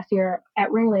through last year at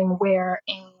Ringling, where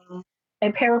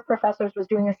a pair of professors was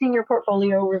doing a senior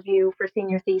portfolio review for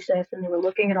senior thesis, and they were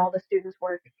looking at all the students'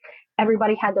 work.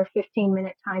 Everybody had their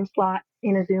 15-minute time slot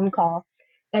in a Zoom call.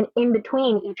 And in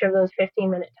between each of those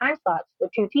 15-minute time slots, the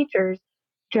two teachers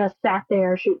just sat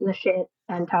there shooting the shit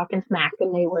and talking smack,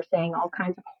 and they were saying all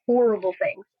kinds of horrible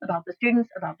things about the students,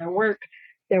 about their work.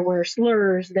 There were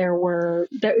slurs,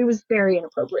 it was very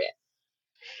inappropriate.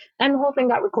 And the whole thing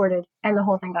got recorded, and the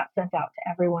whole thing got sent out to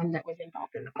everyone that was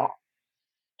involved in the call.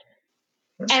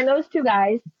 And those two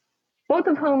guys, both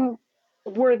of whom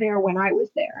were there when I was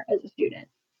there as a student,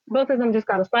 both of them just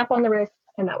got a slap on the wrist,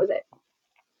 and that was it.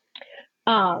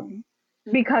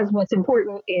 Because what's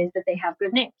important is that they have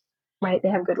good names, right? They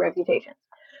have good reputations.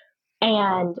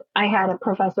 And I had a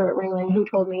professor at Ringling who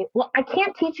told me, well, I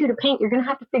can't teach you to paint. You're going to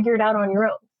have to figure it out on your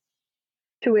own.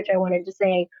 To which I wanted to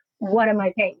say, what am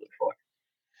I paying you for?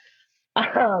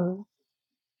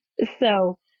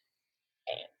 So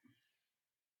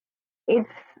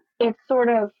it's sort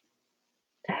of,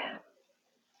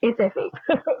 it's iffy.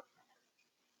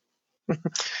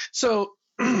 So,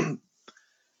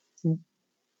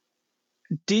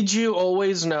 did you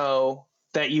always know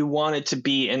that you wanted to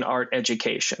be in art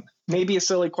education? Maybe a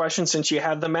silly question since you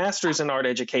have the master's in art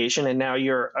education and now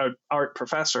you're an art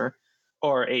professor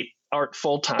or a art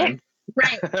full-time.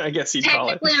 Right. I guess you'd call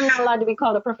it. Technically, I'm not allowed to be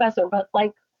called a professor, but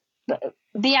like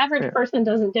the average person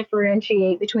doesn't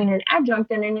differentiate between an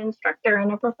adjunct and an instructor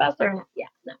and a professor. And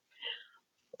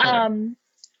no.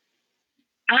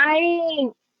 I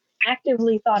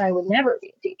actively thought I would never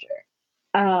be a teacher.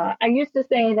 I used to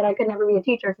say that I could never be a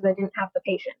teacher because I didn't have the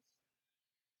patience.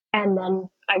 And then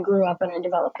I grew up and I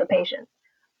developed the patience.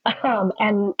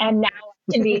 And now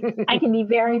I can be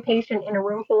very patient in a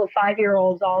room full of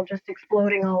 5-year-olds all just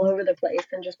exploding all over the place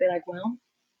and just be like, well,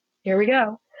 here we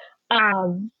go.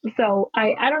 So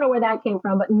I don't know where that came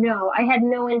from, but no, I had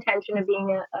no intention of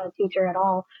being a teacher at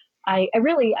all. I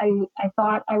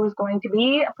thought I was going to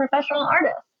be a professional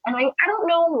artist. And I don't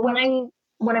know,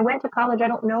 when I went to college, I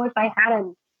don't know if I had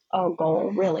a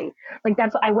goal really. Like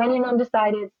I went in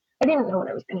undecided. I didn't know what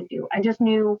I was going to do. I just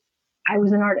knew I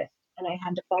was an artist and I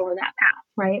had to follow that path.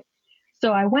 Right.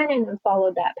 So I went in and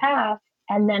followed that path,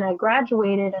 and then I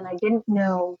graduated and I didn't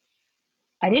know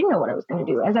what I was going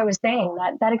to do. As I was saying,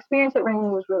 that experience at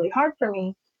Ringling was really hard for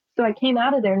me. So I came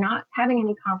out of there not having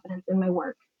any confidence in my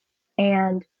work.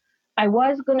 And I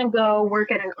was going to go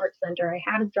work at an art center. I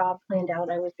had a job planned out.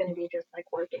 I was going to be just like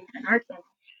working at an art center.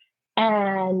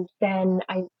 And then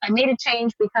I made a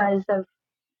change because of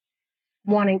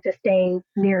wanting to stay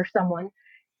near someone.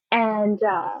 And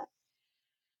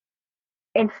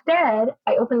instead,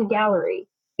 I opened a gallery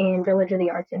in Village of the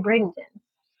Arts in Bradenton.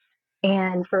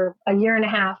 And for a year and a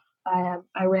half,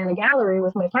 I ran a gallery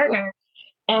with my partner.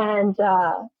 And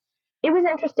it was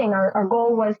interesting. Our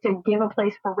goal was to give a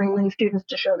place for Ringling students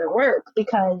to show their work,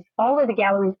 because all of the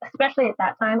galleries, especially at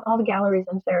that time, all the galleries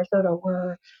in Sarasota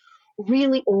were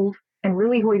really old and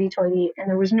really hoity-toity, and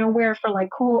there was nowhere for like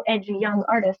cool, edgy young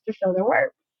artists to show their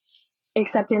work,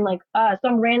 except in like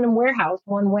some random warehouse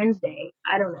one Wednesday.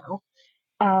 I don't know.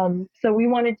 So we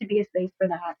wanted to be a space for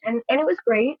that. And it was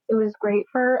great. It was great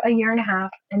for a year and a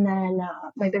half. And then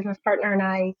my business partner and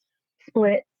I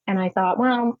split. And I thought,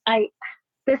 well,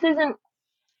 this isn't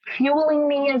fueling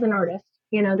me as an artist.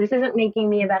 This isn't making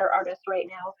me a better artist right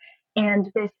now.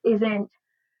 And this isn't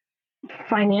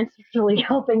financially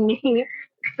helping me.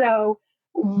 So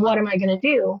what am I going to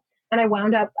do? And I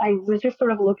was just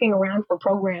sort of looking around for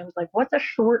programs, like what's a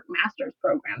short master's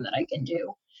program that I can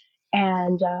do?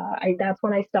 And that's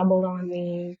when I stumbled on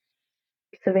the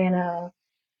Savannah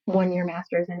 1-year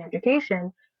master's in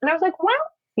education. And I was like,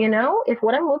 well, if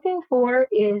what I'm looking for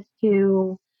is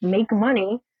to make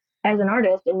money as an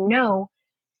artist and know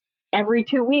every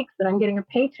 2 weeks that I'm getting a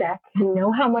paycheck and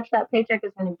know how much that paycheck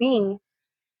is going to be,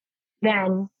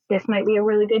 then this might be a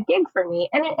really good gig for me.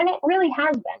 And it really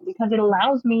has been, because it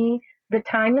allows me the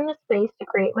time and the space to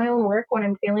create my own work when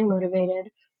I'm feeling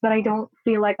motivated, but I don't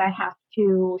feel like I have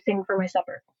to sing for my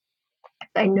supper.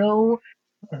 I know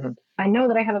Mhm. I know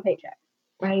that I have a paycheck,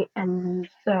 right? And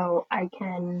so I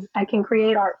can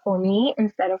create art for me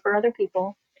instead of for other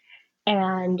people,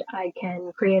 and I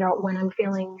can create art when I'm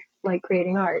feeling like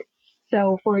creating art.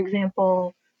 So, for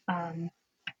example, um,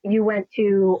 you went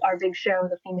to our big show,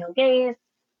 The Female Gaze,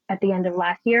 at the end of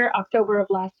last year, October of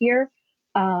last year.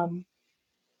 Um,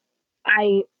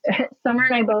 I Summer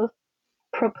and I both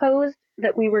proposed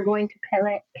that we were going to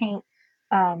paint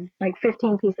like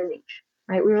 15 pieces each.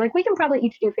 Right? We were like, we can probably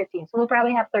each do 15, so we'll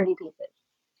probably have 30 pieces.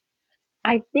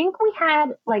 I think we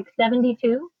had like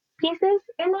 72 pieces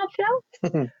in that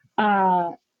show.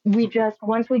 Uh, we just,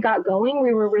 once we got going,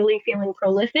 we were really feeling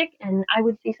prolific, and I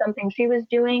would see something she was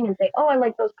doing and say, oh, I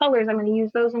like those colors, I'm going to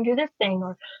use those and do this thing.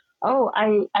 Or, oh,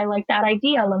 I like that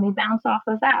idea, let me bounce off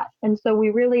of that. And so we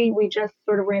just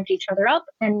sort of ramped each other up.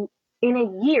 And in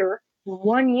a year,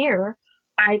 1 year,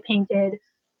 I painted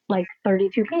like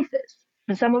 32 pieces.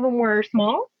 And some of them were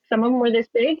small, some of them were this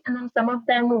big, and then some of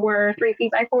them were 3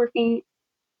 feet by 4 feet,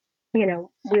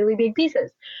 really big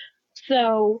pieces.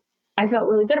 So I felt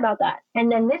really good about that.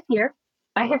 And then this year,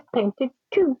 I have painted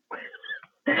two.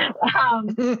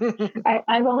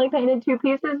 I've only painted two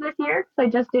pieces this year, so I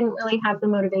just didn't really have the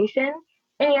motivation.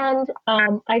 And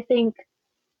I think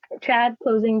Chad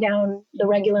closing down the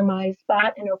regular My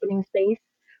spot and opening space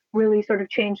really sort of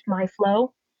changed my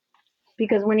flow,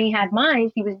 because when he had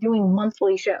mine, he was doing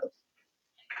monthly shows.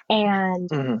 And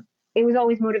Mhm. it was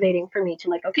always motivating for me to,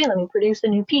 like, okay, let me produce a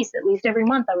new piece. At least every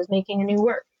month I was making a new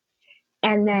work.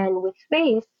 And then with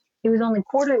Space, it was only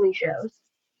quarterly shows,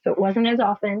 so it wasn't as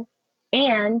often.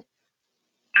 And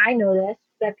I noticed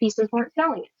that pieces weren't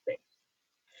selling at Space,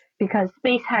 because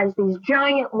Space has these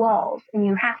giant walls, and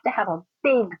you have to have a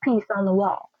big piece on the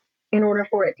wall in order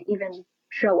for it to even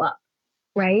show up,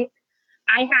 right?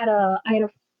 I had a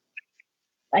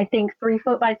I think 3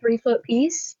 foot by 3 foot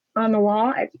piece on the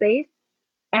wall at Space,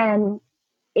 and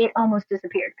it almost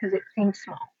disappeared because it seemed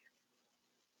small.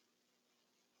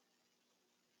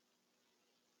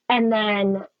 And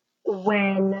then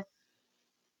when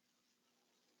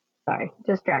sorry,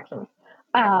 distractions.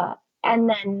 Uh, and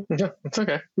then Yeah, it's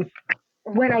okay.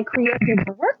 when I created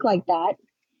the work like that,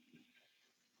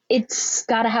 it's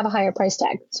got to have a higher price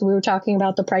tag. So we were talking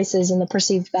about the prices and the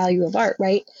perceived value of art,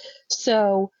 right?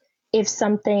 So if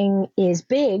something is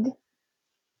big,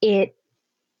 it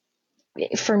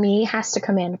for me has to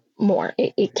command more.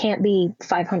 It can't be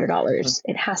 $500.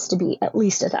 It has to be at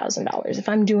least $1,000. If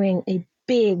I'm doing a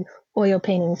big oil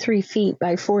painting, 3 feet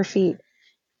by 4 feet,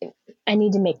 I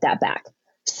need to make that back.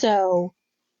 So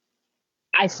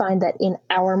I find that in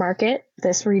our market,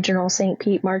 this regional St.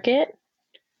 Pete market,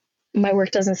 my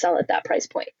work doesn't sell at that price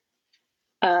point.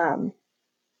 Um,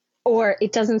 or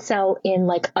it doesn't sell in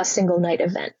like a single night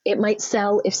event. It might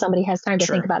sell if somebody has time to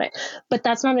think about it, but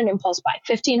that's not an impulse buy.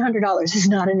 $1,500 is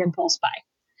not an impulse buy.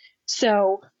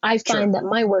 So I find that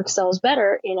my work sells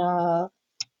better in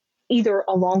either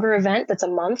a longer event that's a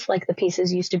month, like the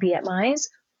pieces used to be at Mize,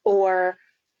 or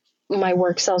my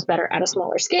work sells better at a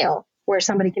smaller scale, where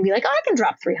somebody can be like, oh, I can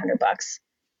drop $300,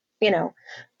 you know.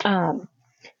 Um,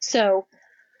 so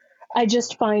I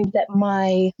just find that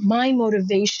my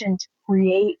motivation to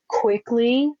create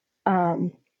quickly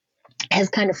has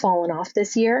kind of fallen off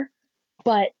this year.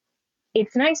 But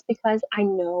it's nice because I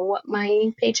know what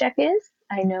my paycheck is.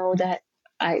 I know that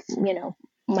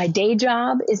my day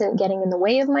job isn't getting in the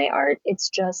way of my art. It's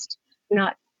just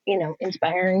not,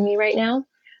 inspiring me right now.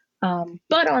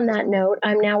 But on that note,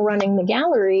 I'm now running the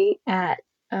gallery at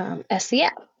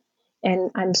SCF.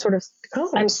 And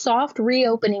I'm soft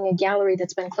reopening a gallery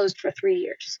that's been closed for 3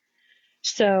 years.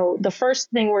 So the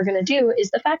first thing we're going to do is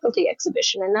the faculty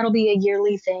exhibition, and that'll be a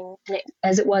yearly thing,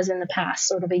 as it was in the past,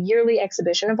 sort of a yearly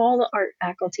exhibition of all the art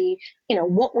faculty,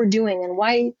 what we're doing and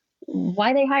why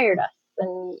they hired us,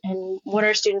 and what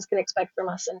our students can expect from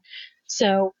us. And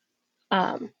so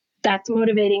um, that's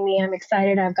motivating me. I'm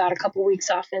excited. I've got a couple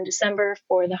weeks off in December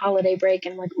for the holiday break,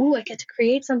 and I'm like, ooh, I get to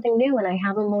create something new, and I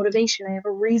have a motivation. I have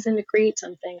a reason to create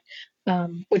something,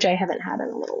 which I haven't had in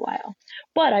a little while.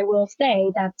 But I will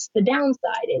say that's the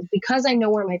downside, is because I know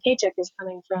where my paycheck is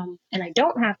coming from, and I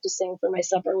don't have to sing for my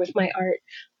supper with my art.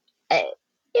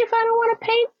 If I don't want to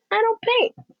paint, I don't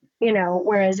paint.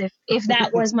 Whereas if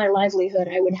that was my livelihood,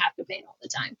 I would have to paint all the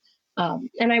time.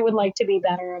 And I would like to be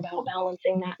better about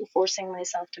balancing that and forcing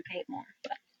myself to paint more.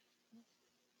 But.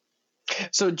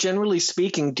 So generally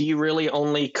speaking, do you really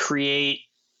only create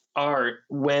art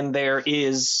when there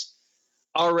is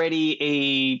already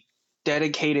a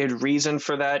dedicated reason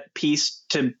for that piece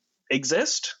to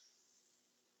exist?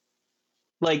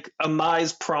 Like a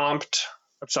Mize prompt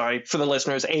I'm sorry for the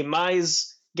listeners, a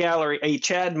Mize gallery, a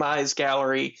Chad Mize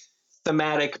gallery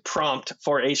thematic prompt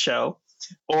for a show,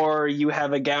 or you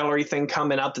have a gallery thing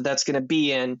coming up that's going to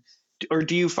be in, or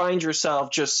do you find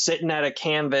yourself just sitting at a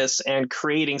canvas and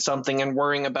creating something and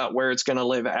worrying about where it's going to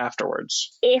live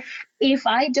afterwards? If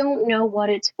I don't know what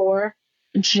it's for,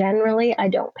 generally I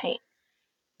don't paint,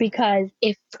 because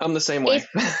I'm the same way.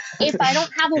 if I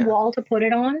don't have a Yeah. wall to put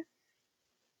it on,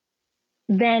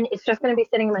 then it's just going to be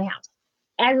sitting in my house.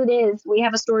 As it is, we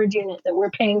have a storage unit that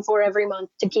we're paying for every month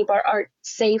to keep our art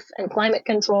safe and climate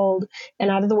controlled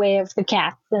and out of the way of the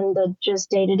cats and the just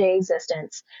day-to-day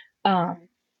existence.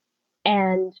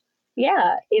 And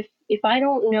yeah, if I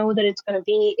don't know that it's going to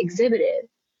be exhibited,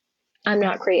 I'm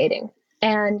not creating.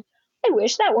 And I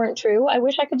wish that weren't true. I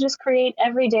wish I could just create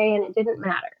every day and it didn't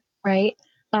matter, right?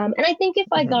 And I think if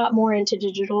I got more into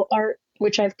digital art,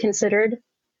 which I've considered,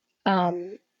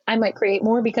 I might create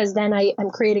more, because then I'm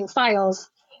creating files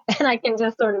and I can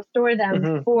just sort of store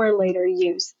them for later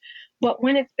use. But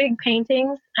when it's big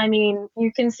paintings, I mean,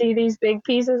 you can see these big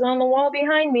pieces on the wall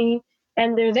behind me,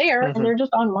 and they're there and they're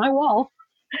just on my wall.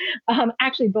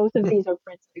 Actually, both of these are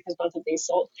prints because both of these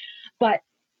sold. But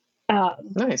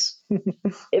Nice.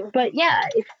 but yeah,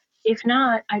 if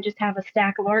not, I just have a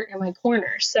stack of art in my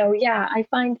corner. So yeah, I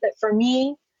find that for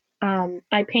me,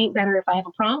 I paint better if I have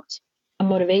a prompt, a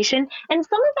motivation, and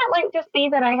some of that might just be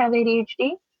that I have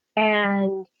ADHD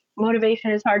and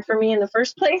motivation is hard for me in the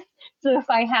first place. So if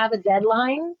I have a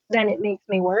deadline, then it makes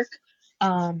me work.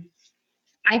 Um,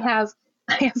 I have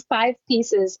I have 5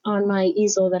 pieces on my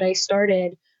easel that I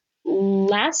started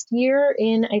last year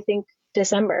in, I think,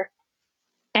 December,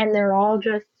 and they're all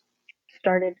just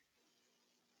started.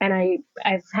 And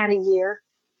I've had a year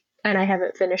and I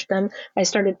haven't finished them. I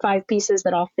started 5 pieces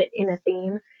that all fit in a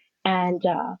theme, and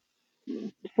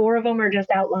 4 of them are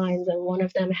just outlines, and 1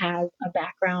 of them has a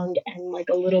background and like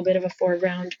a little bit of a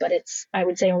foreground, but it's, I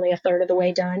would say, only a third of the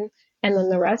way done. And then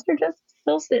the rest are just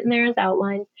still sitting there as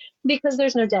outlines because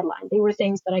there's no deadline. They were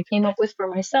things that I came up with for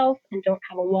myself and don't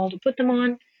have a wall to put them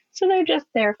on. So they're just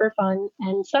there for fun.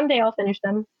 And someday I'll finish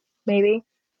them, maybe.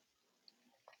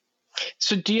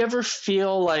 So do you ever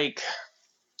feel like,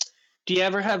 do you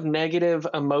ever have negative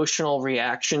emotional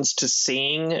reactions to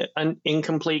seeing an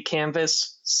incomplete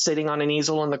canvas sitting on an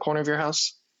easel in the corner of your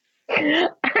house?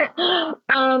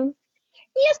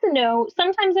 Yes and no.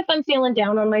 Sometimes if I'm feeling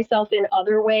down on myself in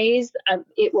other ways,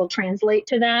 it will translate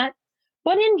to that.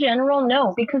 But in general,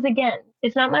 no, because again,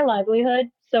 it's not my livelihood.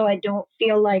 So I don't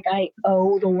feel like I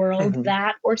owe the world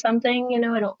that or something.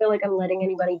 I don't feel like I'm letting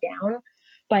anybody down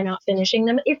by not finishing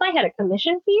them. If I had a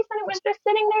commission piece and it was just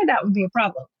sitting there, that would be a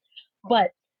problem.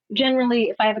 But generally,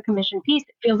 if I have a commission piece,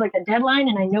 it feels like a deadline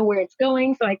and I know where it's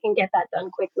going, so I can get that done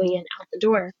quickly and out the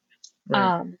door.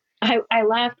 Right. I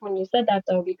laughed when you said that,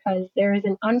 though, because there is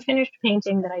an unfinished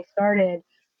painting that I started,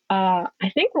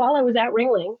 I think, while I was at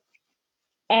Ringling.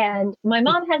 And my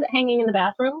mom has it hanging in the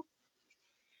bathroom,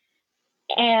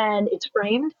 and it's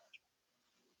framed.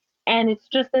 And it's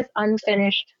just this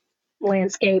unfinished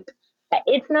landscape.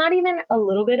 It's not even a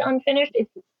little bit unfinished,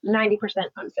 it's 90%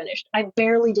 unfinished. I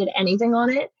barely did anything on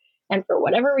it. And for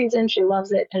whatever reason, she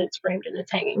loves it, and it's framed and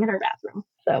it's hanging in her bathroom.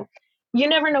 So you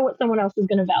never know what someone else is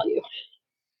going to value.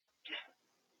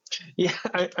 Yeah,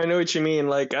 I know what you mean.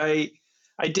 Like I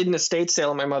did an estate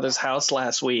sale at my mother's house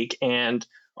last week, and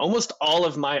almost all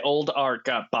of my old art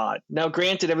got bought. Now,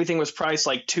 granted, everything was priced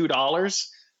like $2,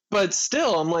 but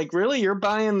still, I'm like, really, you're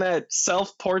buying that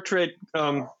self portrait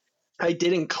I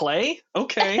did in clay?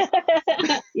 Okay.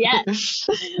 Yes.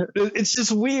 It's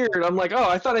just weird. I'm like, oh,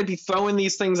 I thought I'd be throwing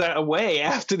these things away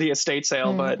after the estate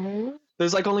sale, but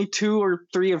there's like only 2 or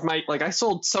 3 of my, like, I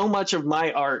sold so much of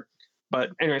my art.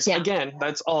 But anyways, again,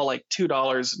 that's all like $2,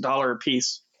 $1 a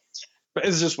piece. But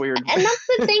it's just weird. And that's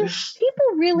the thing.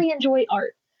 People really enjoy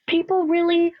art. People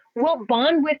really will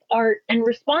bond with art and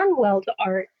respond well to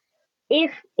art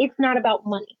if it's not about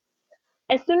money.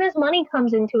 As soon as money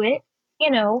comes into it,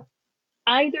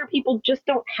 either people just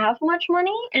don't have much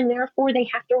money and therefore they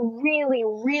have to really,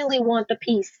 really want the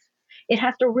piece. It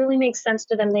has to really make sense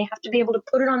to them. They have to be able to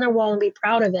put it on their wall and be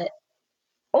proud of it.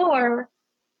 Or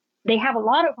they have a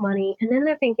lot of money and then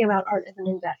they're thinking about art as an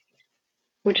investment,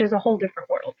 which is a whole different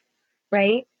world,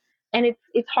 right? And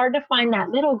it's hard to find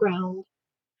that middle ground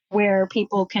where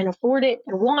people can afford it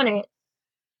and want it,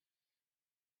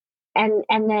 and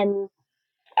then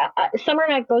Summer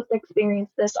and I both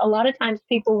experienced this. A lot of times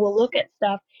people will look at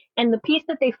stuff and the piece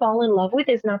that they fall in love with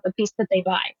is not the piece that they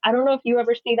buy. I don't know if you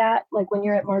ever see that, like when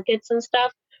you're at markets and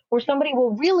stuff, where somebody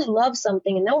will really love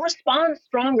something and they'll respond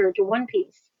stronger to one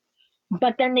piece,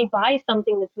 but then they buy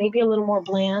something that's maybe a little more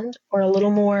bland or a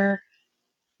little more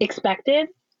expected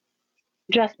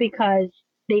just because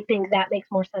they think that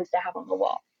makes more sense to have on the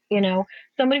wall.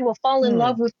 Somebody will fall in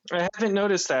love with. I haven't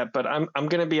noticed that, but I'm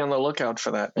going to be on the lookout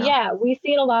for that now. Yeah, we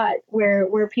see it a lot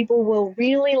where people will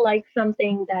really like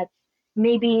something that's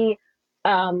maybe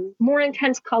more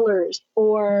intense colors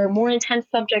or more intense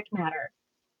subject matter.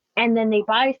 And then they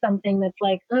buy something that's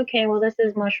like, okay, well, this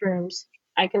is mushrooms.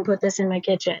 I can put this in my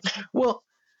kitchen. Well,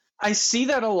 I see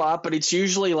that a lot, but it's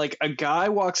usually like a guy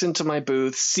walks into my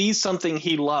booth, sees something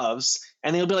he loves,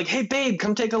 and he'll be like, hey, babe,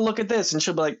 come take a look at this. And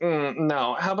she'll be like,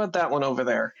 no, how about that one over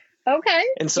there? Okay.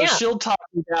 And so she'll talk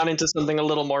me down into something a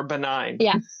little more benign.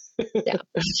 Yeah. Yeah.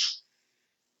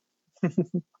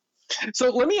 So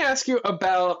let me ask you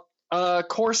about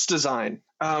course design.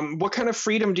 What kind of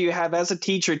freedom do you have as a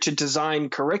teacher to design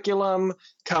curriculum,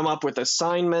 come up with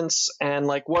assignments, and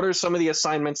like what are some of the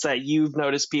assignments that you've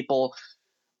noticed people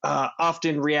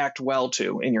often react well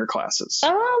to in your classes?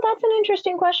 Oh, that's an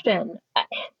interesting question.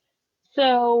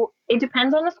 So it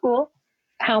depends on the school,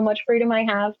 how much freedom I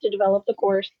have to develop the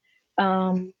course.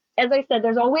 As I said,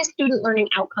 there's always student learning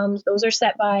outcomes. Those are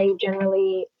set by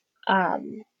generally,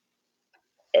 they're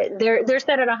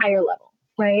set at a higher level,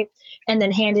 right? And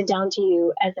then handed down to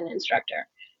you as an instructor.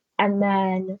 And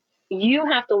then you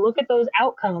have to look at those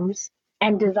outcomes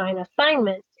and design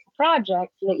assignments,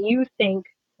 projects that you think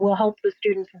will help the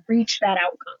students reach that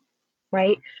outcome,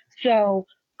 right? So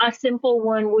a simple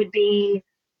one would be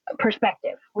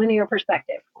perspective, linear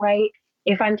perspective, right?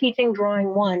 If I'm teaching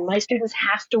drawing one, my students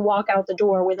have to walk out the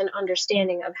door with an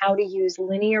understanding of how to use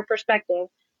linear perspective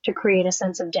to create a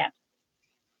sense of depth.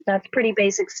 That's pretty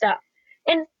basic stuff.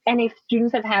 And if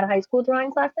students have had high school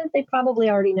drawing classes, they probably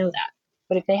already know that.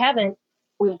 But if they haven't,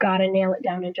 we've got to nail it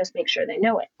down and just make sure they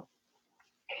know it.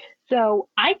 So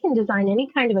I can design any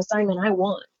kind of assignment I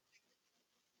want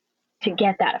to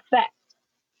get that effect,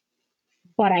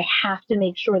 but I have to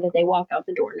make sure that they walk out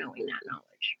the door knowing that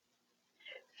knowledge.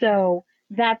 So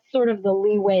that's sort of the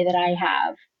leeway that I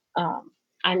have.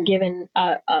 I'm given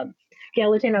a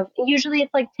skeleton of, usually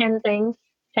it's like 10 things,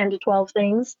 10 to 12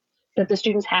 things that the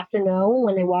students have to know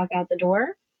when they walk out the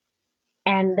door.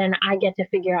 And then I get to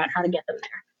figure out how to get them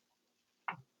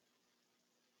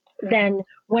there. Then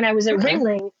when I was at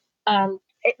Ringling,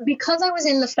 because I was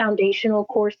in the foundational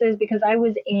courses, because I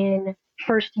was in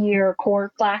first year core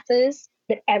classes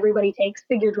that everybody takes,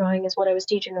 figure drawing is what I was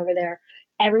teaching over there.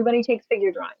 Everybody takes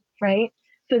figure drawing, right?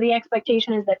 So the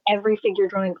expectation is that every figure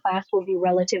drawing class will be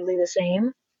relatively the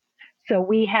same. So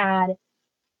we had,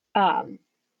 every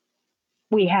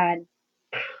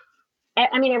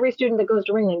student that goes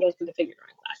to Ringling goes to the figure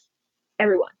drawing class.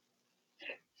 Everyone.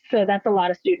 So that's a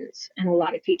lot of students and a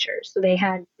lot of teachers. So they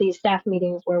had these staff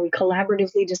meetings where we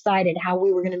collaboratively decided how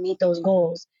we were going to meet those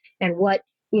goals and what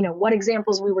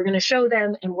examples we were going to show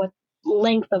them and what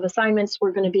length of assignments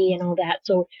were going to be and all that.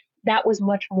 So that was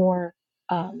much more,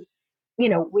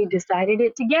 we decided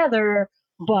it together,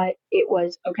 but it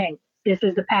was, okay, this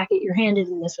is the packet you're handed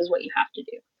and this is what you have to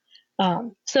do.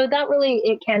 So that really,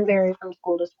 it can vary from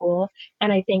school to school.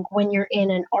 And I think when you're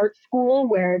in an art school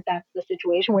where that's the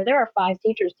situation, where there are 5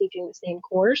 teachers teaching the same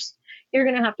course, you're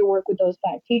going to have to work with those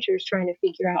 5 teachers trying to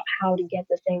figure out how to get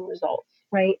the same results,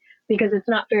 right? Because it's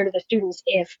not fair to the students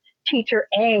if teacher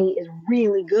A is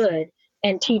really good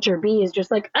and teacher B is just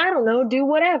like, I don't know, do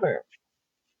whatever,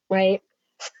 right?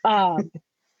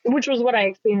 Which was what I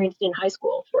experienced in high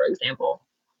school, for example.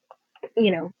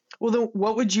 Well, then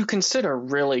what would you consider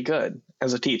really good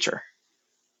as a teacher?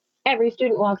 Every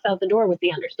student walks out the door with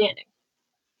the understanding.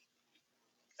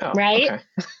 Oh, right?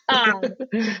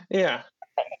 Okay. Yeah.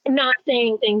 Not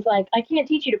saying things like, I can't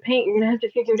teach you to paint, you're going to have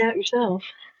to figure it out yourself.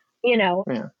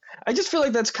 Yeah. I just feel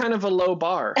like that's kind of a low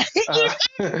bar.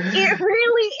 It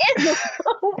really is a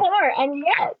low bar. And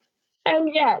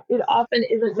yet it often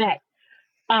isn't met.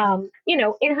 In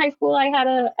high school, I had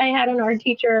an art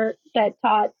teacher that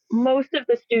taught most of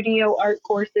the studio art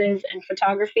courses and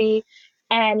photography,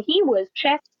 and he was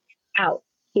checked out.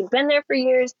 He'd been there for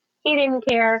years. He didn't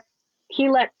care. He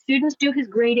let students do his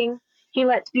grading. He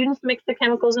let students mix the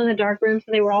chemicals in the darkroom,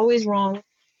 so they were always wrong.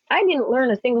 I didn't learn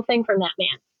a single thing from that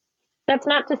man. That's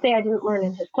not to say I didn't learn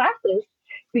in his classes,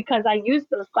 because I used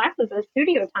those classes as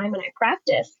studio time and I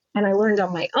practiced and I learned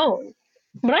on my own.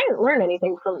 But I didn't learn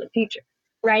anything from the teacher,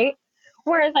 right?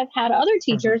 Whereas I've had other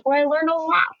teachers where I learned a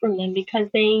lot from them because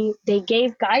they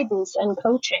gave guidance and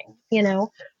coaching,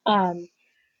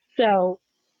 So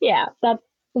yeah, that's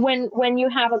when you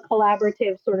have a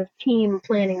collaborative sort of team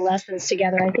planning lessons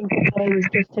together, I think the goal is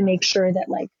just to make sure that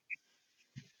like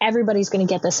everybody's going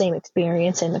to get the same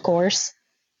experience in the course,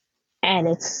 and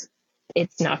it's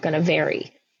not going to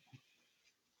vary.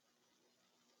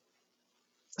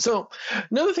 So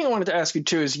another thing I wanted to ask you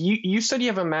too is you said you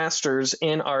have a master's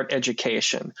in art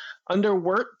education. Under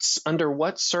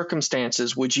what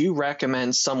circumstances would you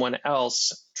recommend someone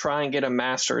else try and get a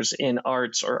master's in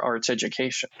arts or arts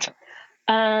education?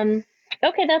 Um,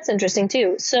 okay, that's interesting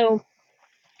too. So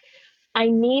I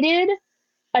needed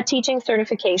a teaching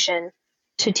certification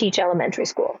to teach elementary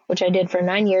school, which I did for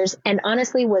 9 years, and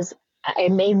honestly I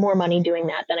made more money doing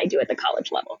that than I do at the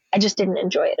college level. I just didn't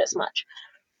enjoy it as much.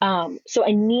 So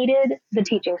I needed the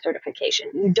teaching certification.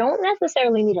 You don't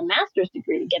necessarily need a master's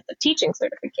degree to get the teaching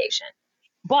certification,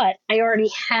 but I already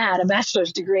had a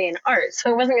bachelor's degree in art,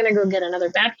 so I wasn't going to go get another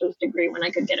bachelor's degree when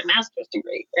I could get a master's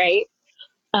degree, right?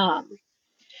 Um,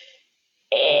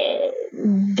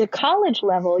 the college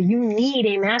level, you need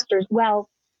a master's. Well,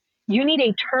 you need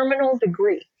a terminal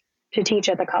degree to teach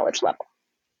at the college level.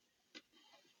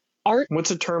 Art,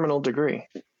 What's a terminal degree?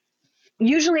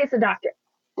 usually it's a doctorate,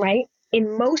 right?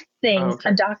 In most things, Okay.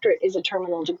 a doctorate is a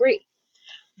terminal degree.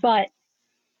 But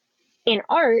in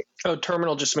art,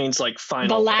 Terminal just means like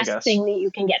final, the I last guess. thing that you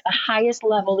can get, the highest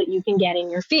level that you can get in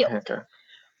your field. Okay.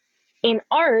 In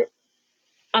art,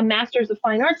 a master's of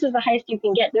fine arts is the highest you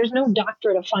can get. There's no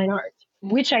doctorate of fine arts,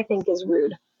 which I think is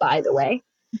rude, by the way.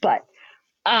 But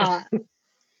I'm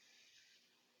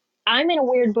in a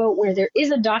weird boat where there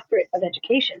is a doctorate of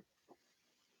education.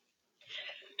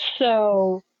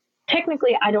 So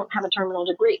technically, I don't have a terminal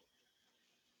degree.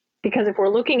 Because if we're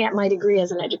looking at my degree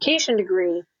as an education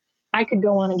degree, I could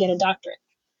go on and get a doctorate.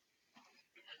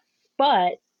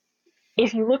 But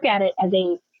if you look at it as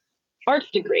a arts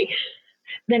degree,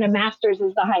 then a master's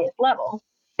is the highest level,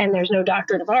 and there's no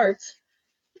doctorate of arts,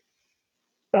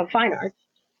 of fine arts.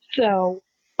 So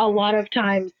a lot of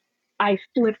times I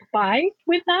flip by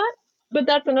with that, but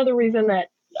that's another reason that,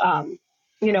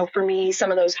 for me,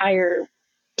 some of those higher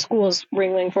schools,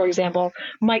 Ringling, for example,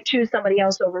 might choose somebody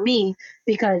else over me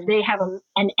because they have an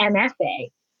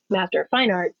MFA, Master of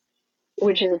Fine Arts,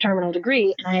 which is a terminal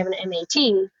degree, and I have an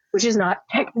MAT, which is not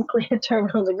technically a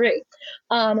terminal degree.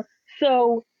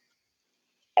 So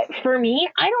for me,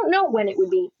 I don't know when it would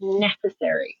be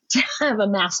necessary to have a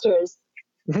master's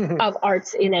of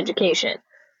arts in education.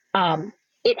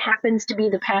 It happens to be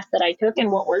the path that I took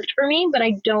and what worked for me, but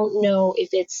I don't know if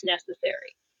it's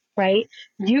necessary, right?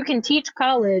 You can teach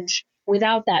college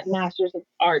without that master's of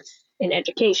arts in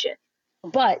education,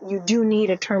 but you do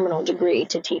need a terminal degree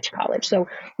to teach college. So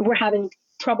we're having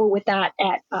trouble with that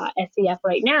at SCF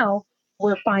right now.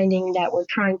 We're finding that we're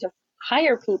trying to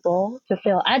hire people to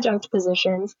fill adjunct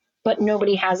positions, but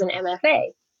nobody has an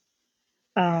MFA.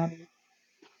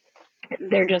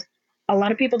 They're just A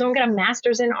lot of people don't get a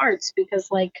master's in arts because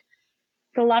it's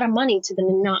a lot of money to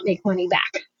them not make money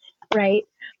back, right?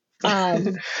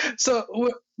 So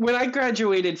when I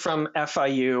graduated from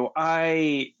FIU,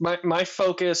 my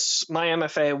focus, my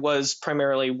MFA was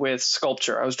primarily with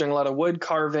sculpture. I was doing a lot of wood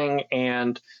carving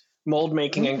and mold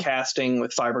making and casting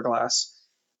with fiberglass.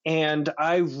 And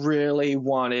I really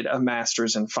wanted a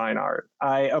master's in fine art.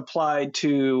 I applied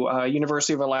to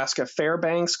University of Alaska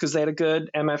Fairbanks because they had a good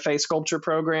MFA sculpture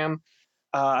program.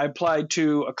 I applied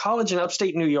to a college in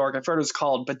upstate New York. I forgot what it was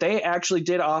called, but they actually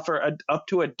did offer up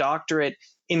to a doctorate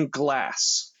in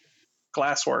glassworks,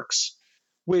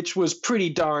 which was pretty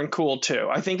darn cool too.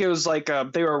 I think it was like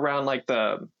they were around like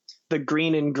the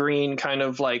green and green kind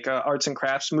of like arts and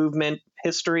crafts movement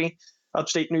history,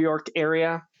 upstate New York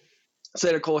area. So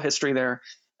they had a cool history there.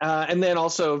 And then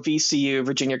also VCU,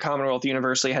 Virginia Commonwealth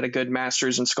University, had a good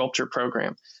master's in sculpture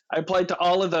program. I applied to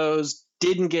all of those,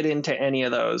 didn't get into any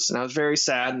of those. And I was very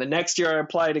sad. And the next year I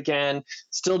applied again,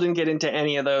 still didn't get into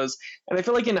any of those. And I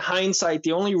feel like in hindsight,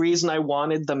 the only reason I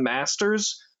wanted the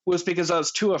master's was because I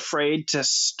was too afraid to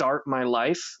start my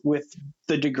life with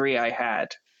the degree I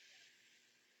had.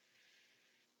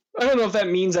 I don't know if that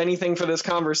means anything for this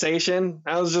conversation.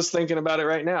 I was just thinking about it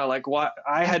right now. Like, what?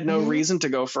 I had no reason to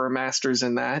go for a master's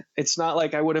in that. It's not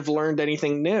like I would have learned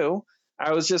anything new.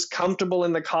 I was just comfortable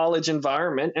in the college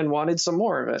environment and wanted some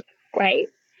more of it. Right.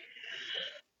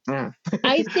 Yeah.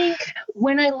 I think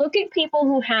when I look at people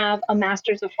who have a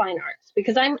master's of fine arts,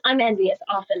 because I'm envious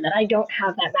often that I don't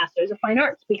have that master's of fine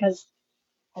arts, because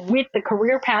with the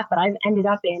career path that I've ended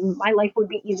up in, my life would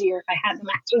be easier if I had the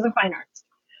master's of fine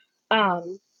arts.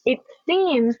 It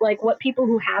seems like what people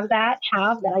who have that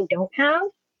I don't have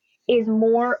is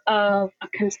more of a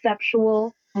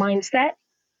conceptual mindset.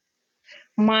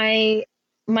 My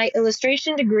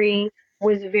illustration degree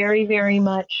was very, very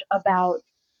much about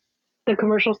the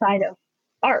commercial side of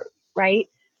art, right?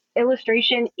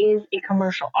 Illustration is a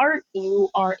commercial art. You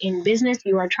are in business,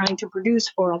 you are trying to produce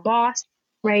for a boss,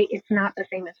 right? It's not the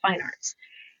same as fine arts.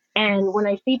 And when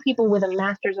I see people with a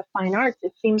master's of fine arts,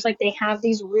 it seems like they have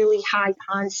these really high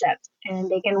concepts and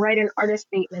they can write an artist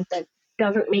statement that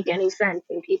doesn't make any sense.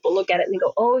 And people look at it and they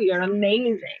go, oh, you're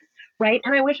amazing. Right.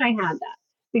 And I wish I had that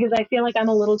because I feel like I'm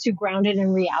a little too grounded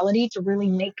in reality to really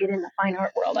make it in the fine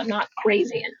art world. I'm not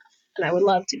crazy enough. And I would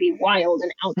love to be wild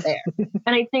and out there.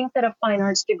 And I think that a fine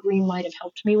arts degree might have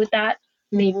helped me with that,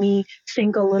 made me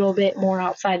think a little bit more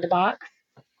outside the box.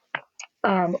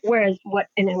 Whereas what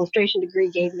an illustration degree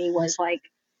gave me was like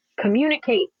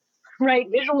communicate, right?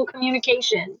 Visual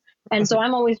communication. And so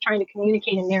I'm always trying to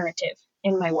communicate a narrative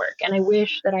in my work. And I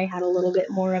wish that I had a little bit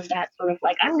more of that sort of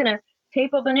like, I'm going to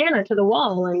tape a banana to the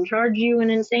wall and charge you an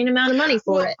insane amount of money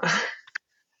for it.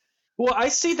 Well, I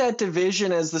see that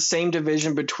division as the same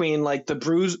division between like the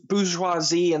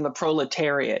bourgeoisie and the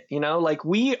proletariat, you know, like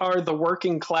we are the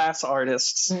working class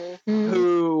artists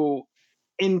who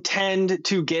intend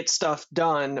to get stuff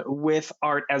done with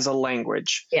art as a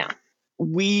language. Yeah.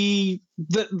 The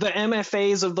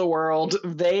MFAs of the world,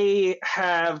 they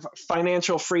have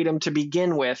financial freedom to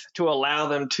begin with to allow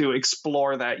them to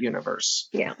explore that universe.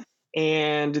 Yeah.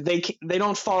 And they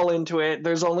don't fall into it.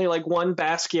 There's only like one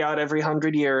Basquiat every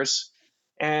 100 years,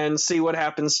 and see what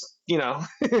happens, you know,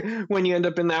 when you end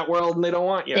up in that world and they don't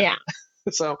want you. Yeah.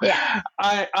 So yeah.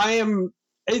 I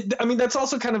mean, that's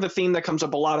also kind of a theme that comes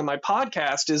up a lot in my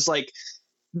podcast is like,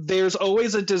 there's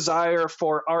always a desire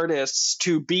for artists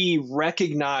to be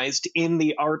recognized in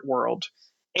the art world.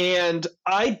 And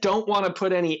I don't want to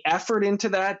put any effort into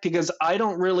that because I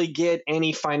don't really get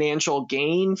any financial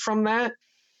gain from that.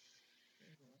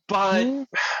 But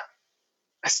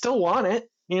I still want it,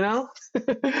 you know?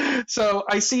 So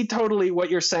I see totally what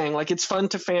you're saying. Like, it's fun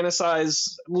to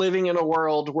fantasize living in a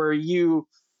world where it's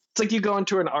like you go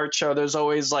into an art show, there's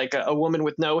always like a woman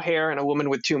with no hair and a woman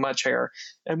with too much hair.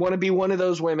 I want to be one of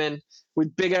those women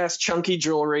with big ass chunky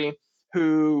jewelry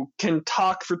who can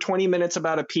talk for 20 minutes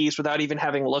about a piece without even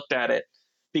having looked at it,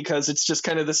 because it's just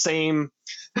kind of the same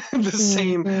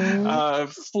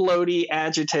floaty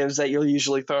adjectives that you'll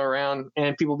usually throw around,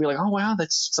 and people will be like, oh wow,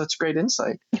 that's such great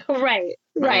insight. Right.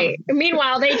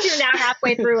 Meanwhile, they tune out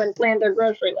halfway through and plan their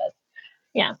grocery list.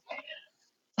 Yeah.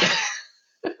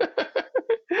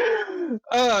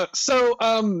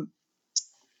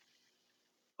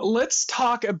 Let's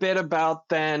talk a bit about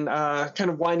then kind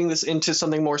of winding this into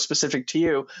something more specific to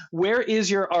you. Where is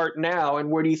your art now,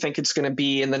 and where do you think it's going to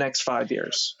be in the next 5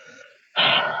 years?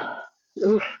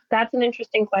 Oof, that's an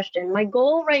interesting question. My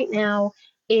goal right now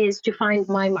is to find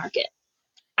my market.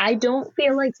 I don't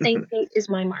feel like St. Pete is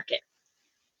my market.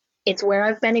 It's where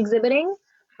I've been exhibiting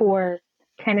for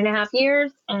 10 and a half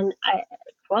years and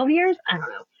 12 years. I don't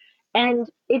know. And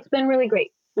it's been really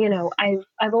great. You know,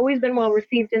 I've always been well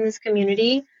received in this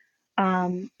community.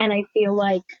 And I feel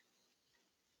like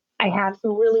I have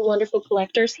some really wonderful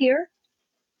collectors here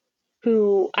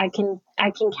who I can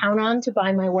count on to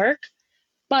buy my work.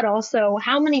 But also,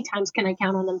 how many times can I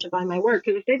count on them to buy my work?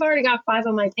 Because if they've already got 5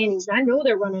 of my paintings, I know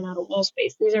they're running out of wall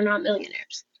space. These are not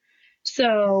millionaires.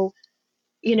 So,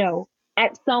 you know,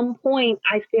 at some point,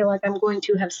 I feel like I'm going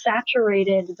to have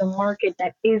saturated the market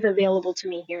that is available to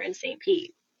me here in St.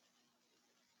 Pete.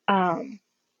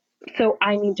 So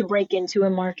I need to break into a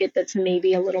market that's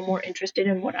maybe a little more interested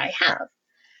in what I have.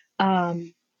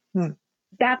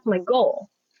 That's my goal.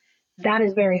 That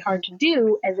is very hard to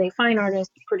do as a fine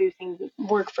artist producing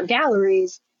work for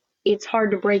galleries. It's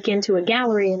hard to break into a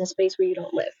gallery in a space where you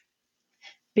don't live.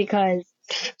 Because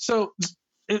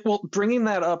bringing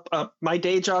that up, my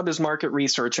day job is market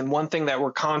research, and one thing that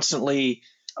we're constantly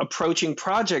approaching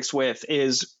projects with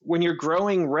is when you're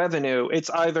growing revenue, it's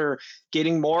either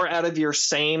getting more out of your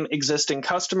same existing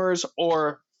customers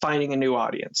or finding a new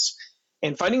audience.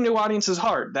 And finding new audience is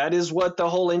hard. That is what the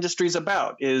whole industry is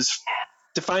about, is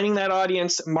defining that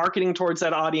audience, marketing towards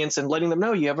that audience, and letting them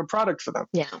know you have a product for them.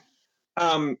 Yeah.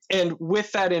 And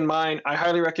with that in mind, I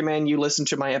highly recommend you listen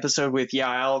to my episode with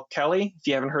Yael Kelly, if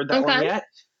you haven't heard that one yet.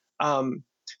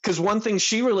 Because one thing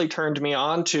she really turned me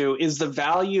on to is the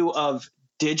value of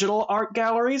digital art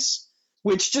galleries,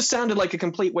 which just sounded like a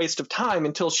complete waste of time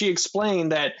until she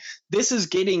explained that this is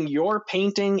getting your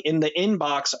painting in the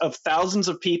inbox of thousands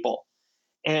of people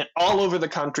and all over the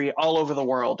country, all over the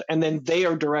world. And then they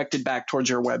are directed back towards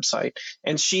your website.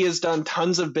 And she has done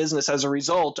tons of business as a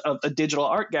result of a digital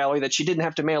art gallery that she didn't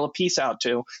have to mail a piece out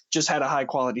to, just had a high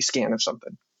quality scan of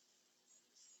something.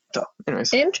 So,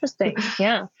 anyways. Interesting.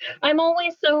 Yeah. I'm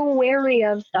always so wary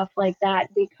of stuff like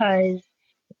that because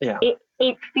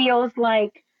it feels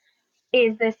like,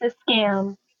 is this a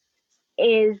scam?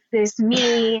 Is this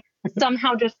me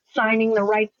somehow just signing the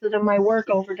rights to my work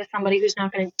over to somebody who's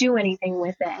not going to do anything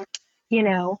with it? You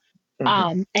know?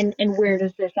 And where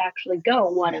does this actually go?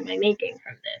 What am I making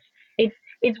from this?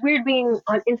 It's weird being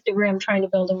on Instagram trying to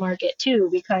build a market too,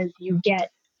 because you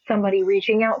get somebody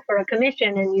reaching out for a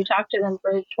commission and you talk to them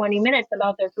for 20 minutes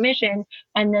about their commission,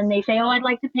 and then they say, oh, I'd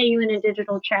like to pay you in a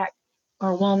digital check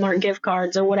or Walmart gift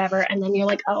cards or whatever. And then you're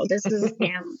like, oh, this is a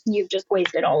scam. You've just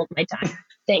wasted all of my time.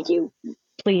 Thank you.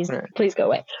 Please, Right. please go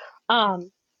away.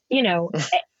 You know,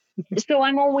 so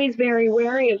I'm always very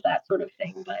wary of that sort of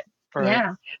thing. But Right.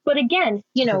 yeah, but again,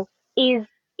 you know, is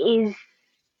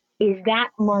that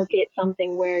market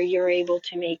something where you're able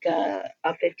to make a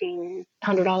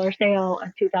 $1,500 sale,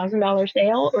 a $2,000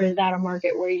 sale, or is that a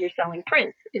market where you're selling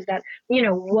prints? Is that, you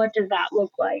know, what does that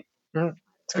look like? That's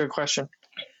a good question.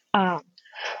 But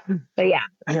yeah.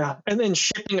 Yeah. And then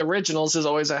shipping originals is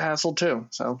always a hassle too.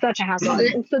 So such a hassle.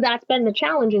 And so that's been the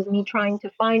challenge, is me trying to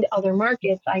find other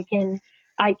markets. I can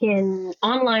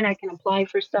online, I can apply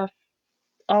for stuff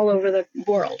all over the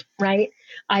world, right?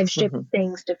 I've shipped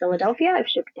things to Philadelphia, I've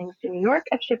shipped things to New York,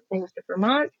 I've shipped things to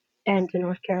Vermont and to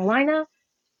North Carolina,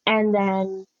 and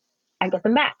then I get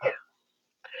them back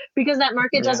because that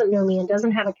market doesn't know me and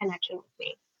doesn't have a connection with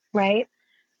me, right?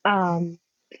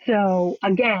 So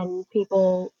again,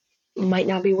 people might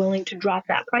not be willing to drop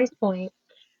that price point.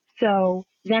 So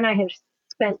then I have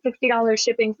spent $60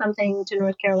 shipping something to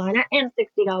North Carolina and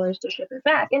 $60 to ship it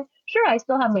back. And sure, I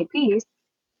still have my piece,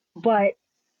 but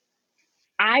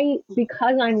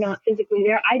because I'm not physically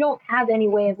there, I don't have any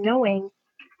way of knowing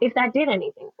if that did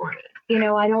anything for me. You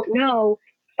know, I don't know,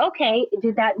 okay,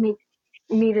 did that make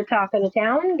me the talk of the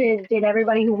town? Did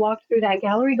everybody who walked through that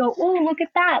gallery go, oh, look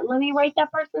at that. Let me write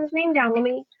that person's name down. Let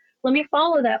me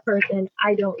follow that person.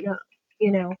 I don't know,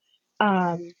 you know.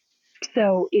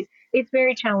 So it's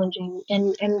very challenging.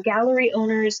 And gallery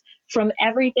owners, from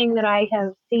everything that I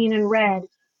have seen and read,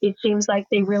 it seems like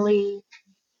they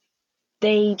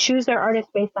choose their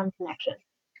artists based on connection.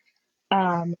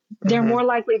 They're more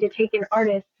likely to take an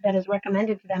artist that is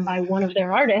recommended to them by one of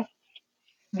their artists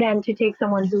than to take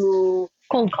someone who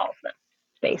cold calls them,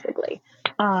 basically.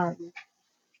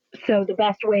 So the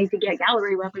best way to get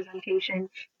gallery representation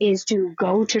is to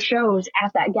go to shows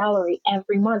at that gallery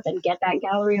every month and get that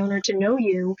gallery owner to know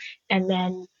you, and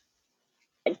then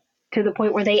to the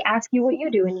point where they ask you what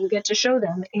you do and you get to show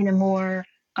them in a more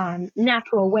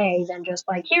natural way than just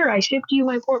like, here, I shipped you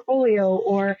my portfolio,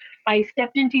 or I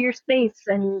stepped into your space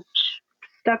and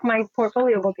stuck my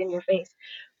portfolio book in your face.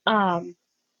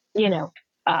 You know,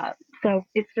 so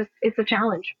it's a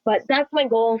challenge, but that's my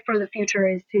goal for the future,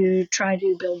 is to try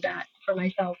to build that for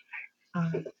myself,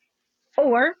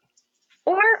 or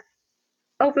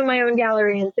open my own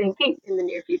gallery in St. Pete in the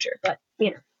near future. But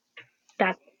you know,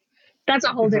 that's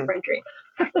a whole different dream.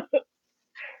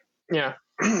 Yeah.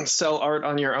 Sell art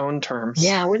on your own terms.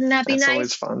 Yeah, wouldn't that be That's nice?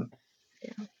 always fun.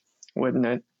 Yeah. Wouldn't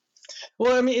it?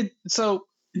 Well, I mean,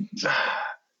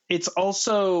 it's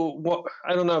also what,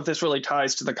 I don't know if this really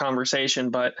ties to the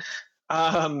conversation, but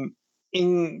I've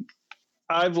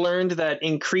learned that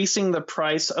increasing the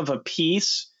price of a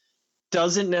piece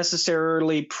doesn't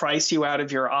necessarily price you out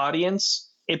of your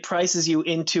audience. It prices you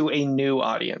into a new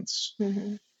audience.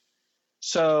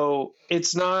 So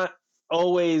it's not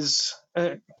always,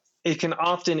 it can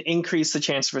often increase the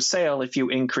chance of a sale if you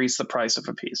increase the price of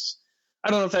a piece. I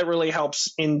don't know if that really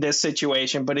helps in this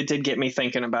situation, but it did get me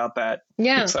thinking about that.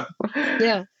 Yeah. So.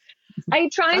 Yeah. I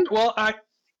tried.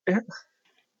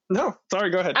 No,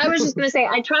 sorry, go ahead. I was just going to say,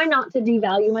 I try not to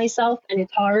devalue myself, and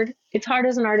it's hard. It's hard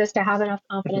as an artist to have enough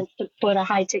confidence to put a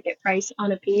high ticket price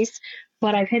on a piece.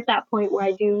 But I've hit that point where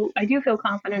I do feel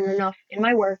confident enough in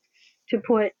my work to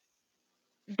put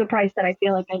the price that I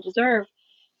feel like I deserve.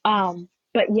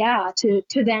 But yeah, to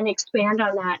then expand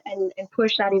on that and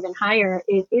push that even higher,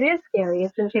 it is scary.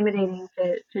 It's intimidating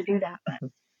to do that. But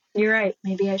you're right.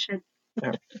 Maybe I should.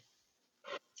 Yeah.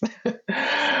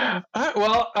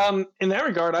 Well, in that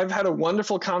regard, I've had a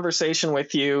wonderful conversation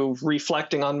with you,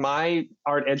 reflecting on my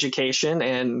art education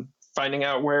and finding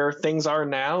out where things are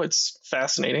now. It's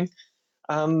fascinating.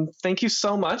 Thank you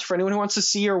so much. For anyone who wants to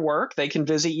see your work, they can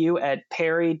visit you at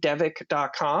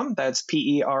perrydevick.com. That's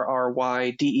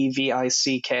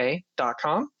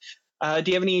PERRYDEVICK.com. Do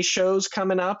you have any shows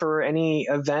coming up or any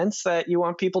events that you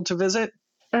want people to visit?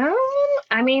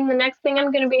 I mean, the next thing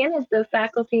I'm going to be in is the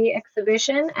faculty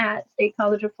exhibition at State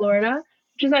College of Florida,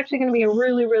 which is actually going to be a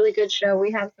really, really good show.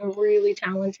 We have some really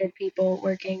talented people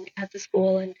working at the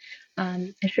school, and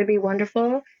it should be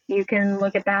wonderful. You can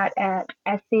look at that at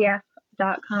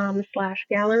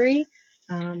scf.com/gallery.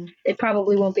 It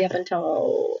probably won't be up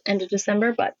until end of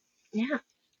December, but yeah.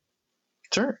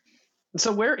 Sure.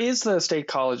 So where is the State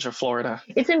College of Florida?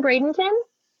 It's in Bradenton.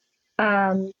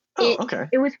 Oh, okay.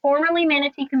 It was formerly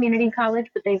Manatee Community College,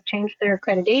 but they've changed their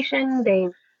accreditation.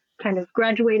 They've kind of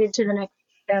graduated to the next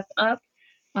step up,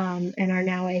 and are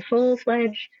now a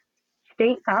full-fledged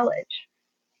state college.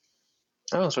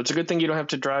 Oh, so it's a good thing you don't have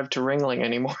to drive to Ringling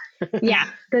anymore. Yeah,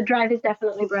 the drive is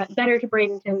definitely better to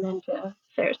Bradenton than to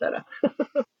Sarasota.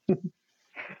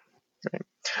 Right.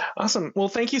 Awesome. Well,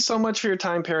 thank you so much for your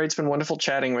time, Perry. It's been wonderful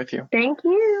chatting with you. Thank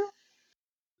you.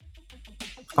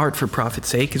 Art for Profit's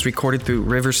Sake is recorded through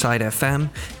Riverside FM,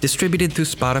 distributed through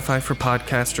Spotify for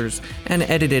podcasters, and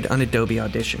edited on Adobe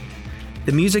Audition.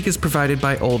 The music is provided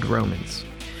by Old Romans.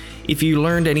 If you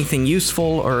learned anything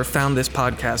useful or found this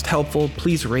podcast helpful,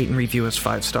 please rate and review us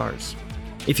 5 stars.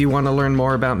 If you want to learn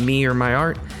more about me or my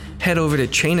art, head over to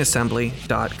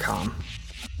chainassembly.com.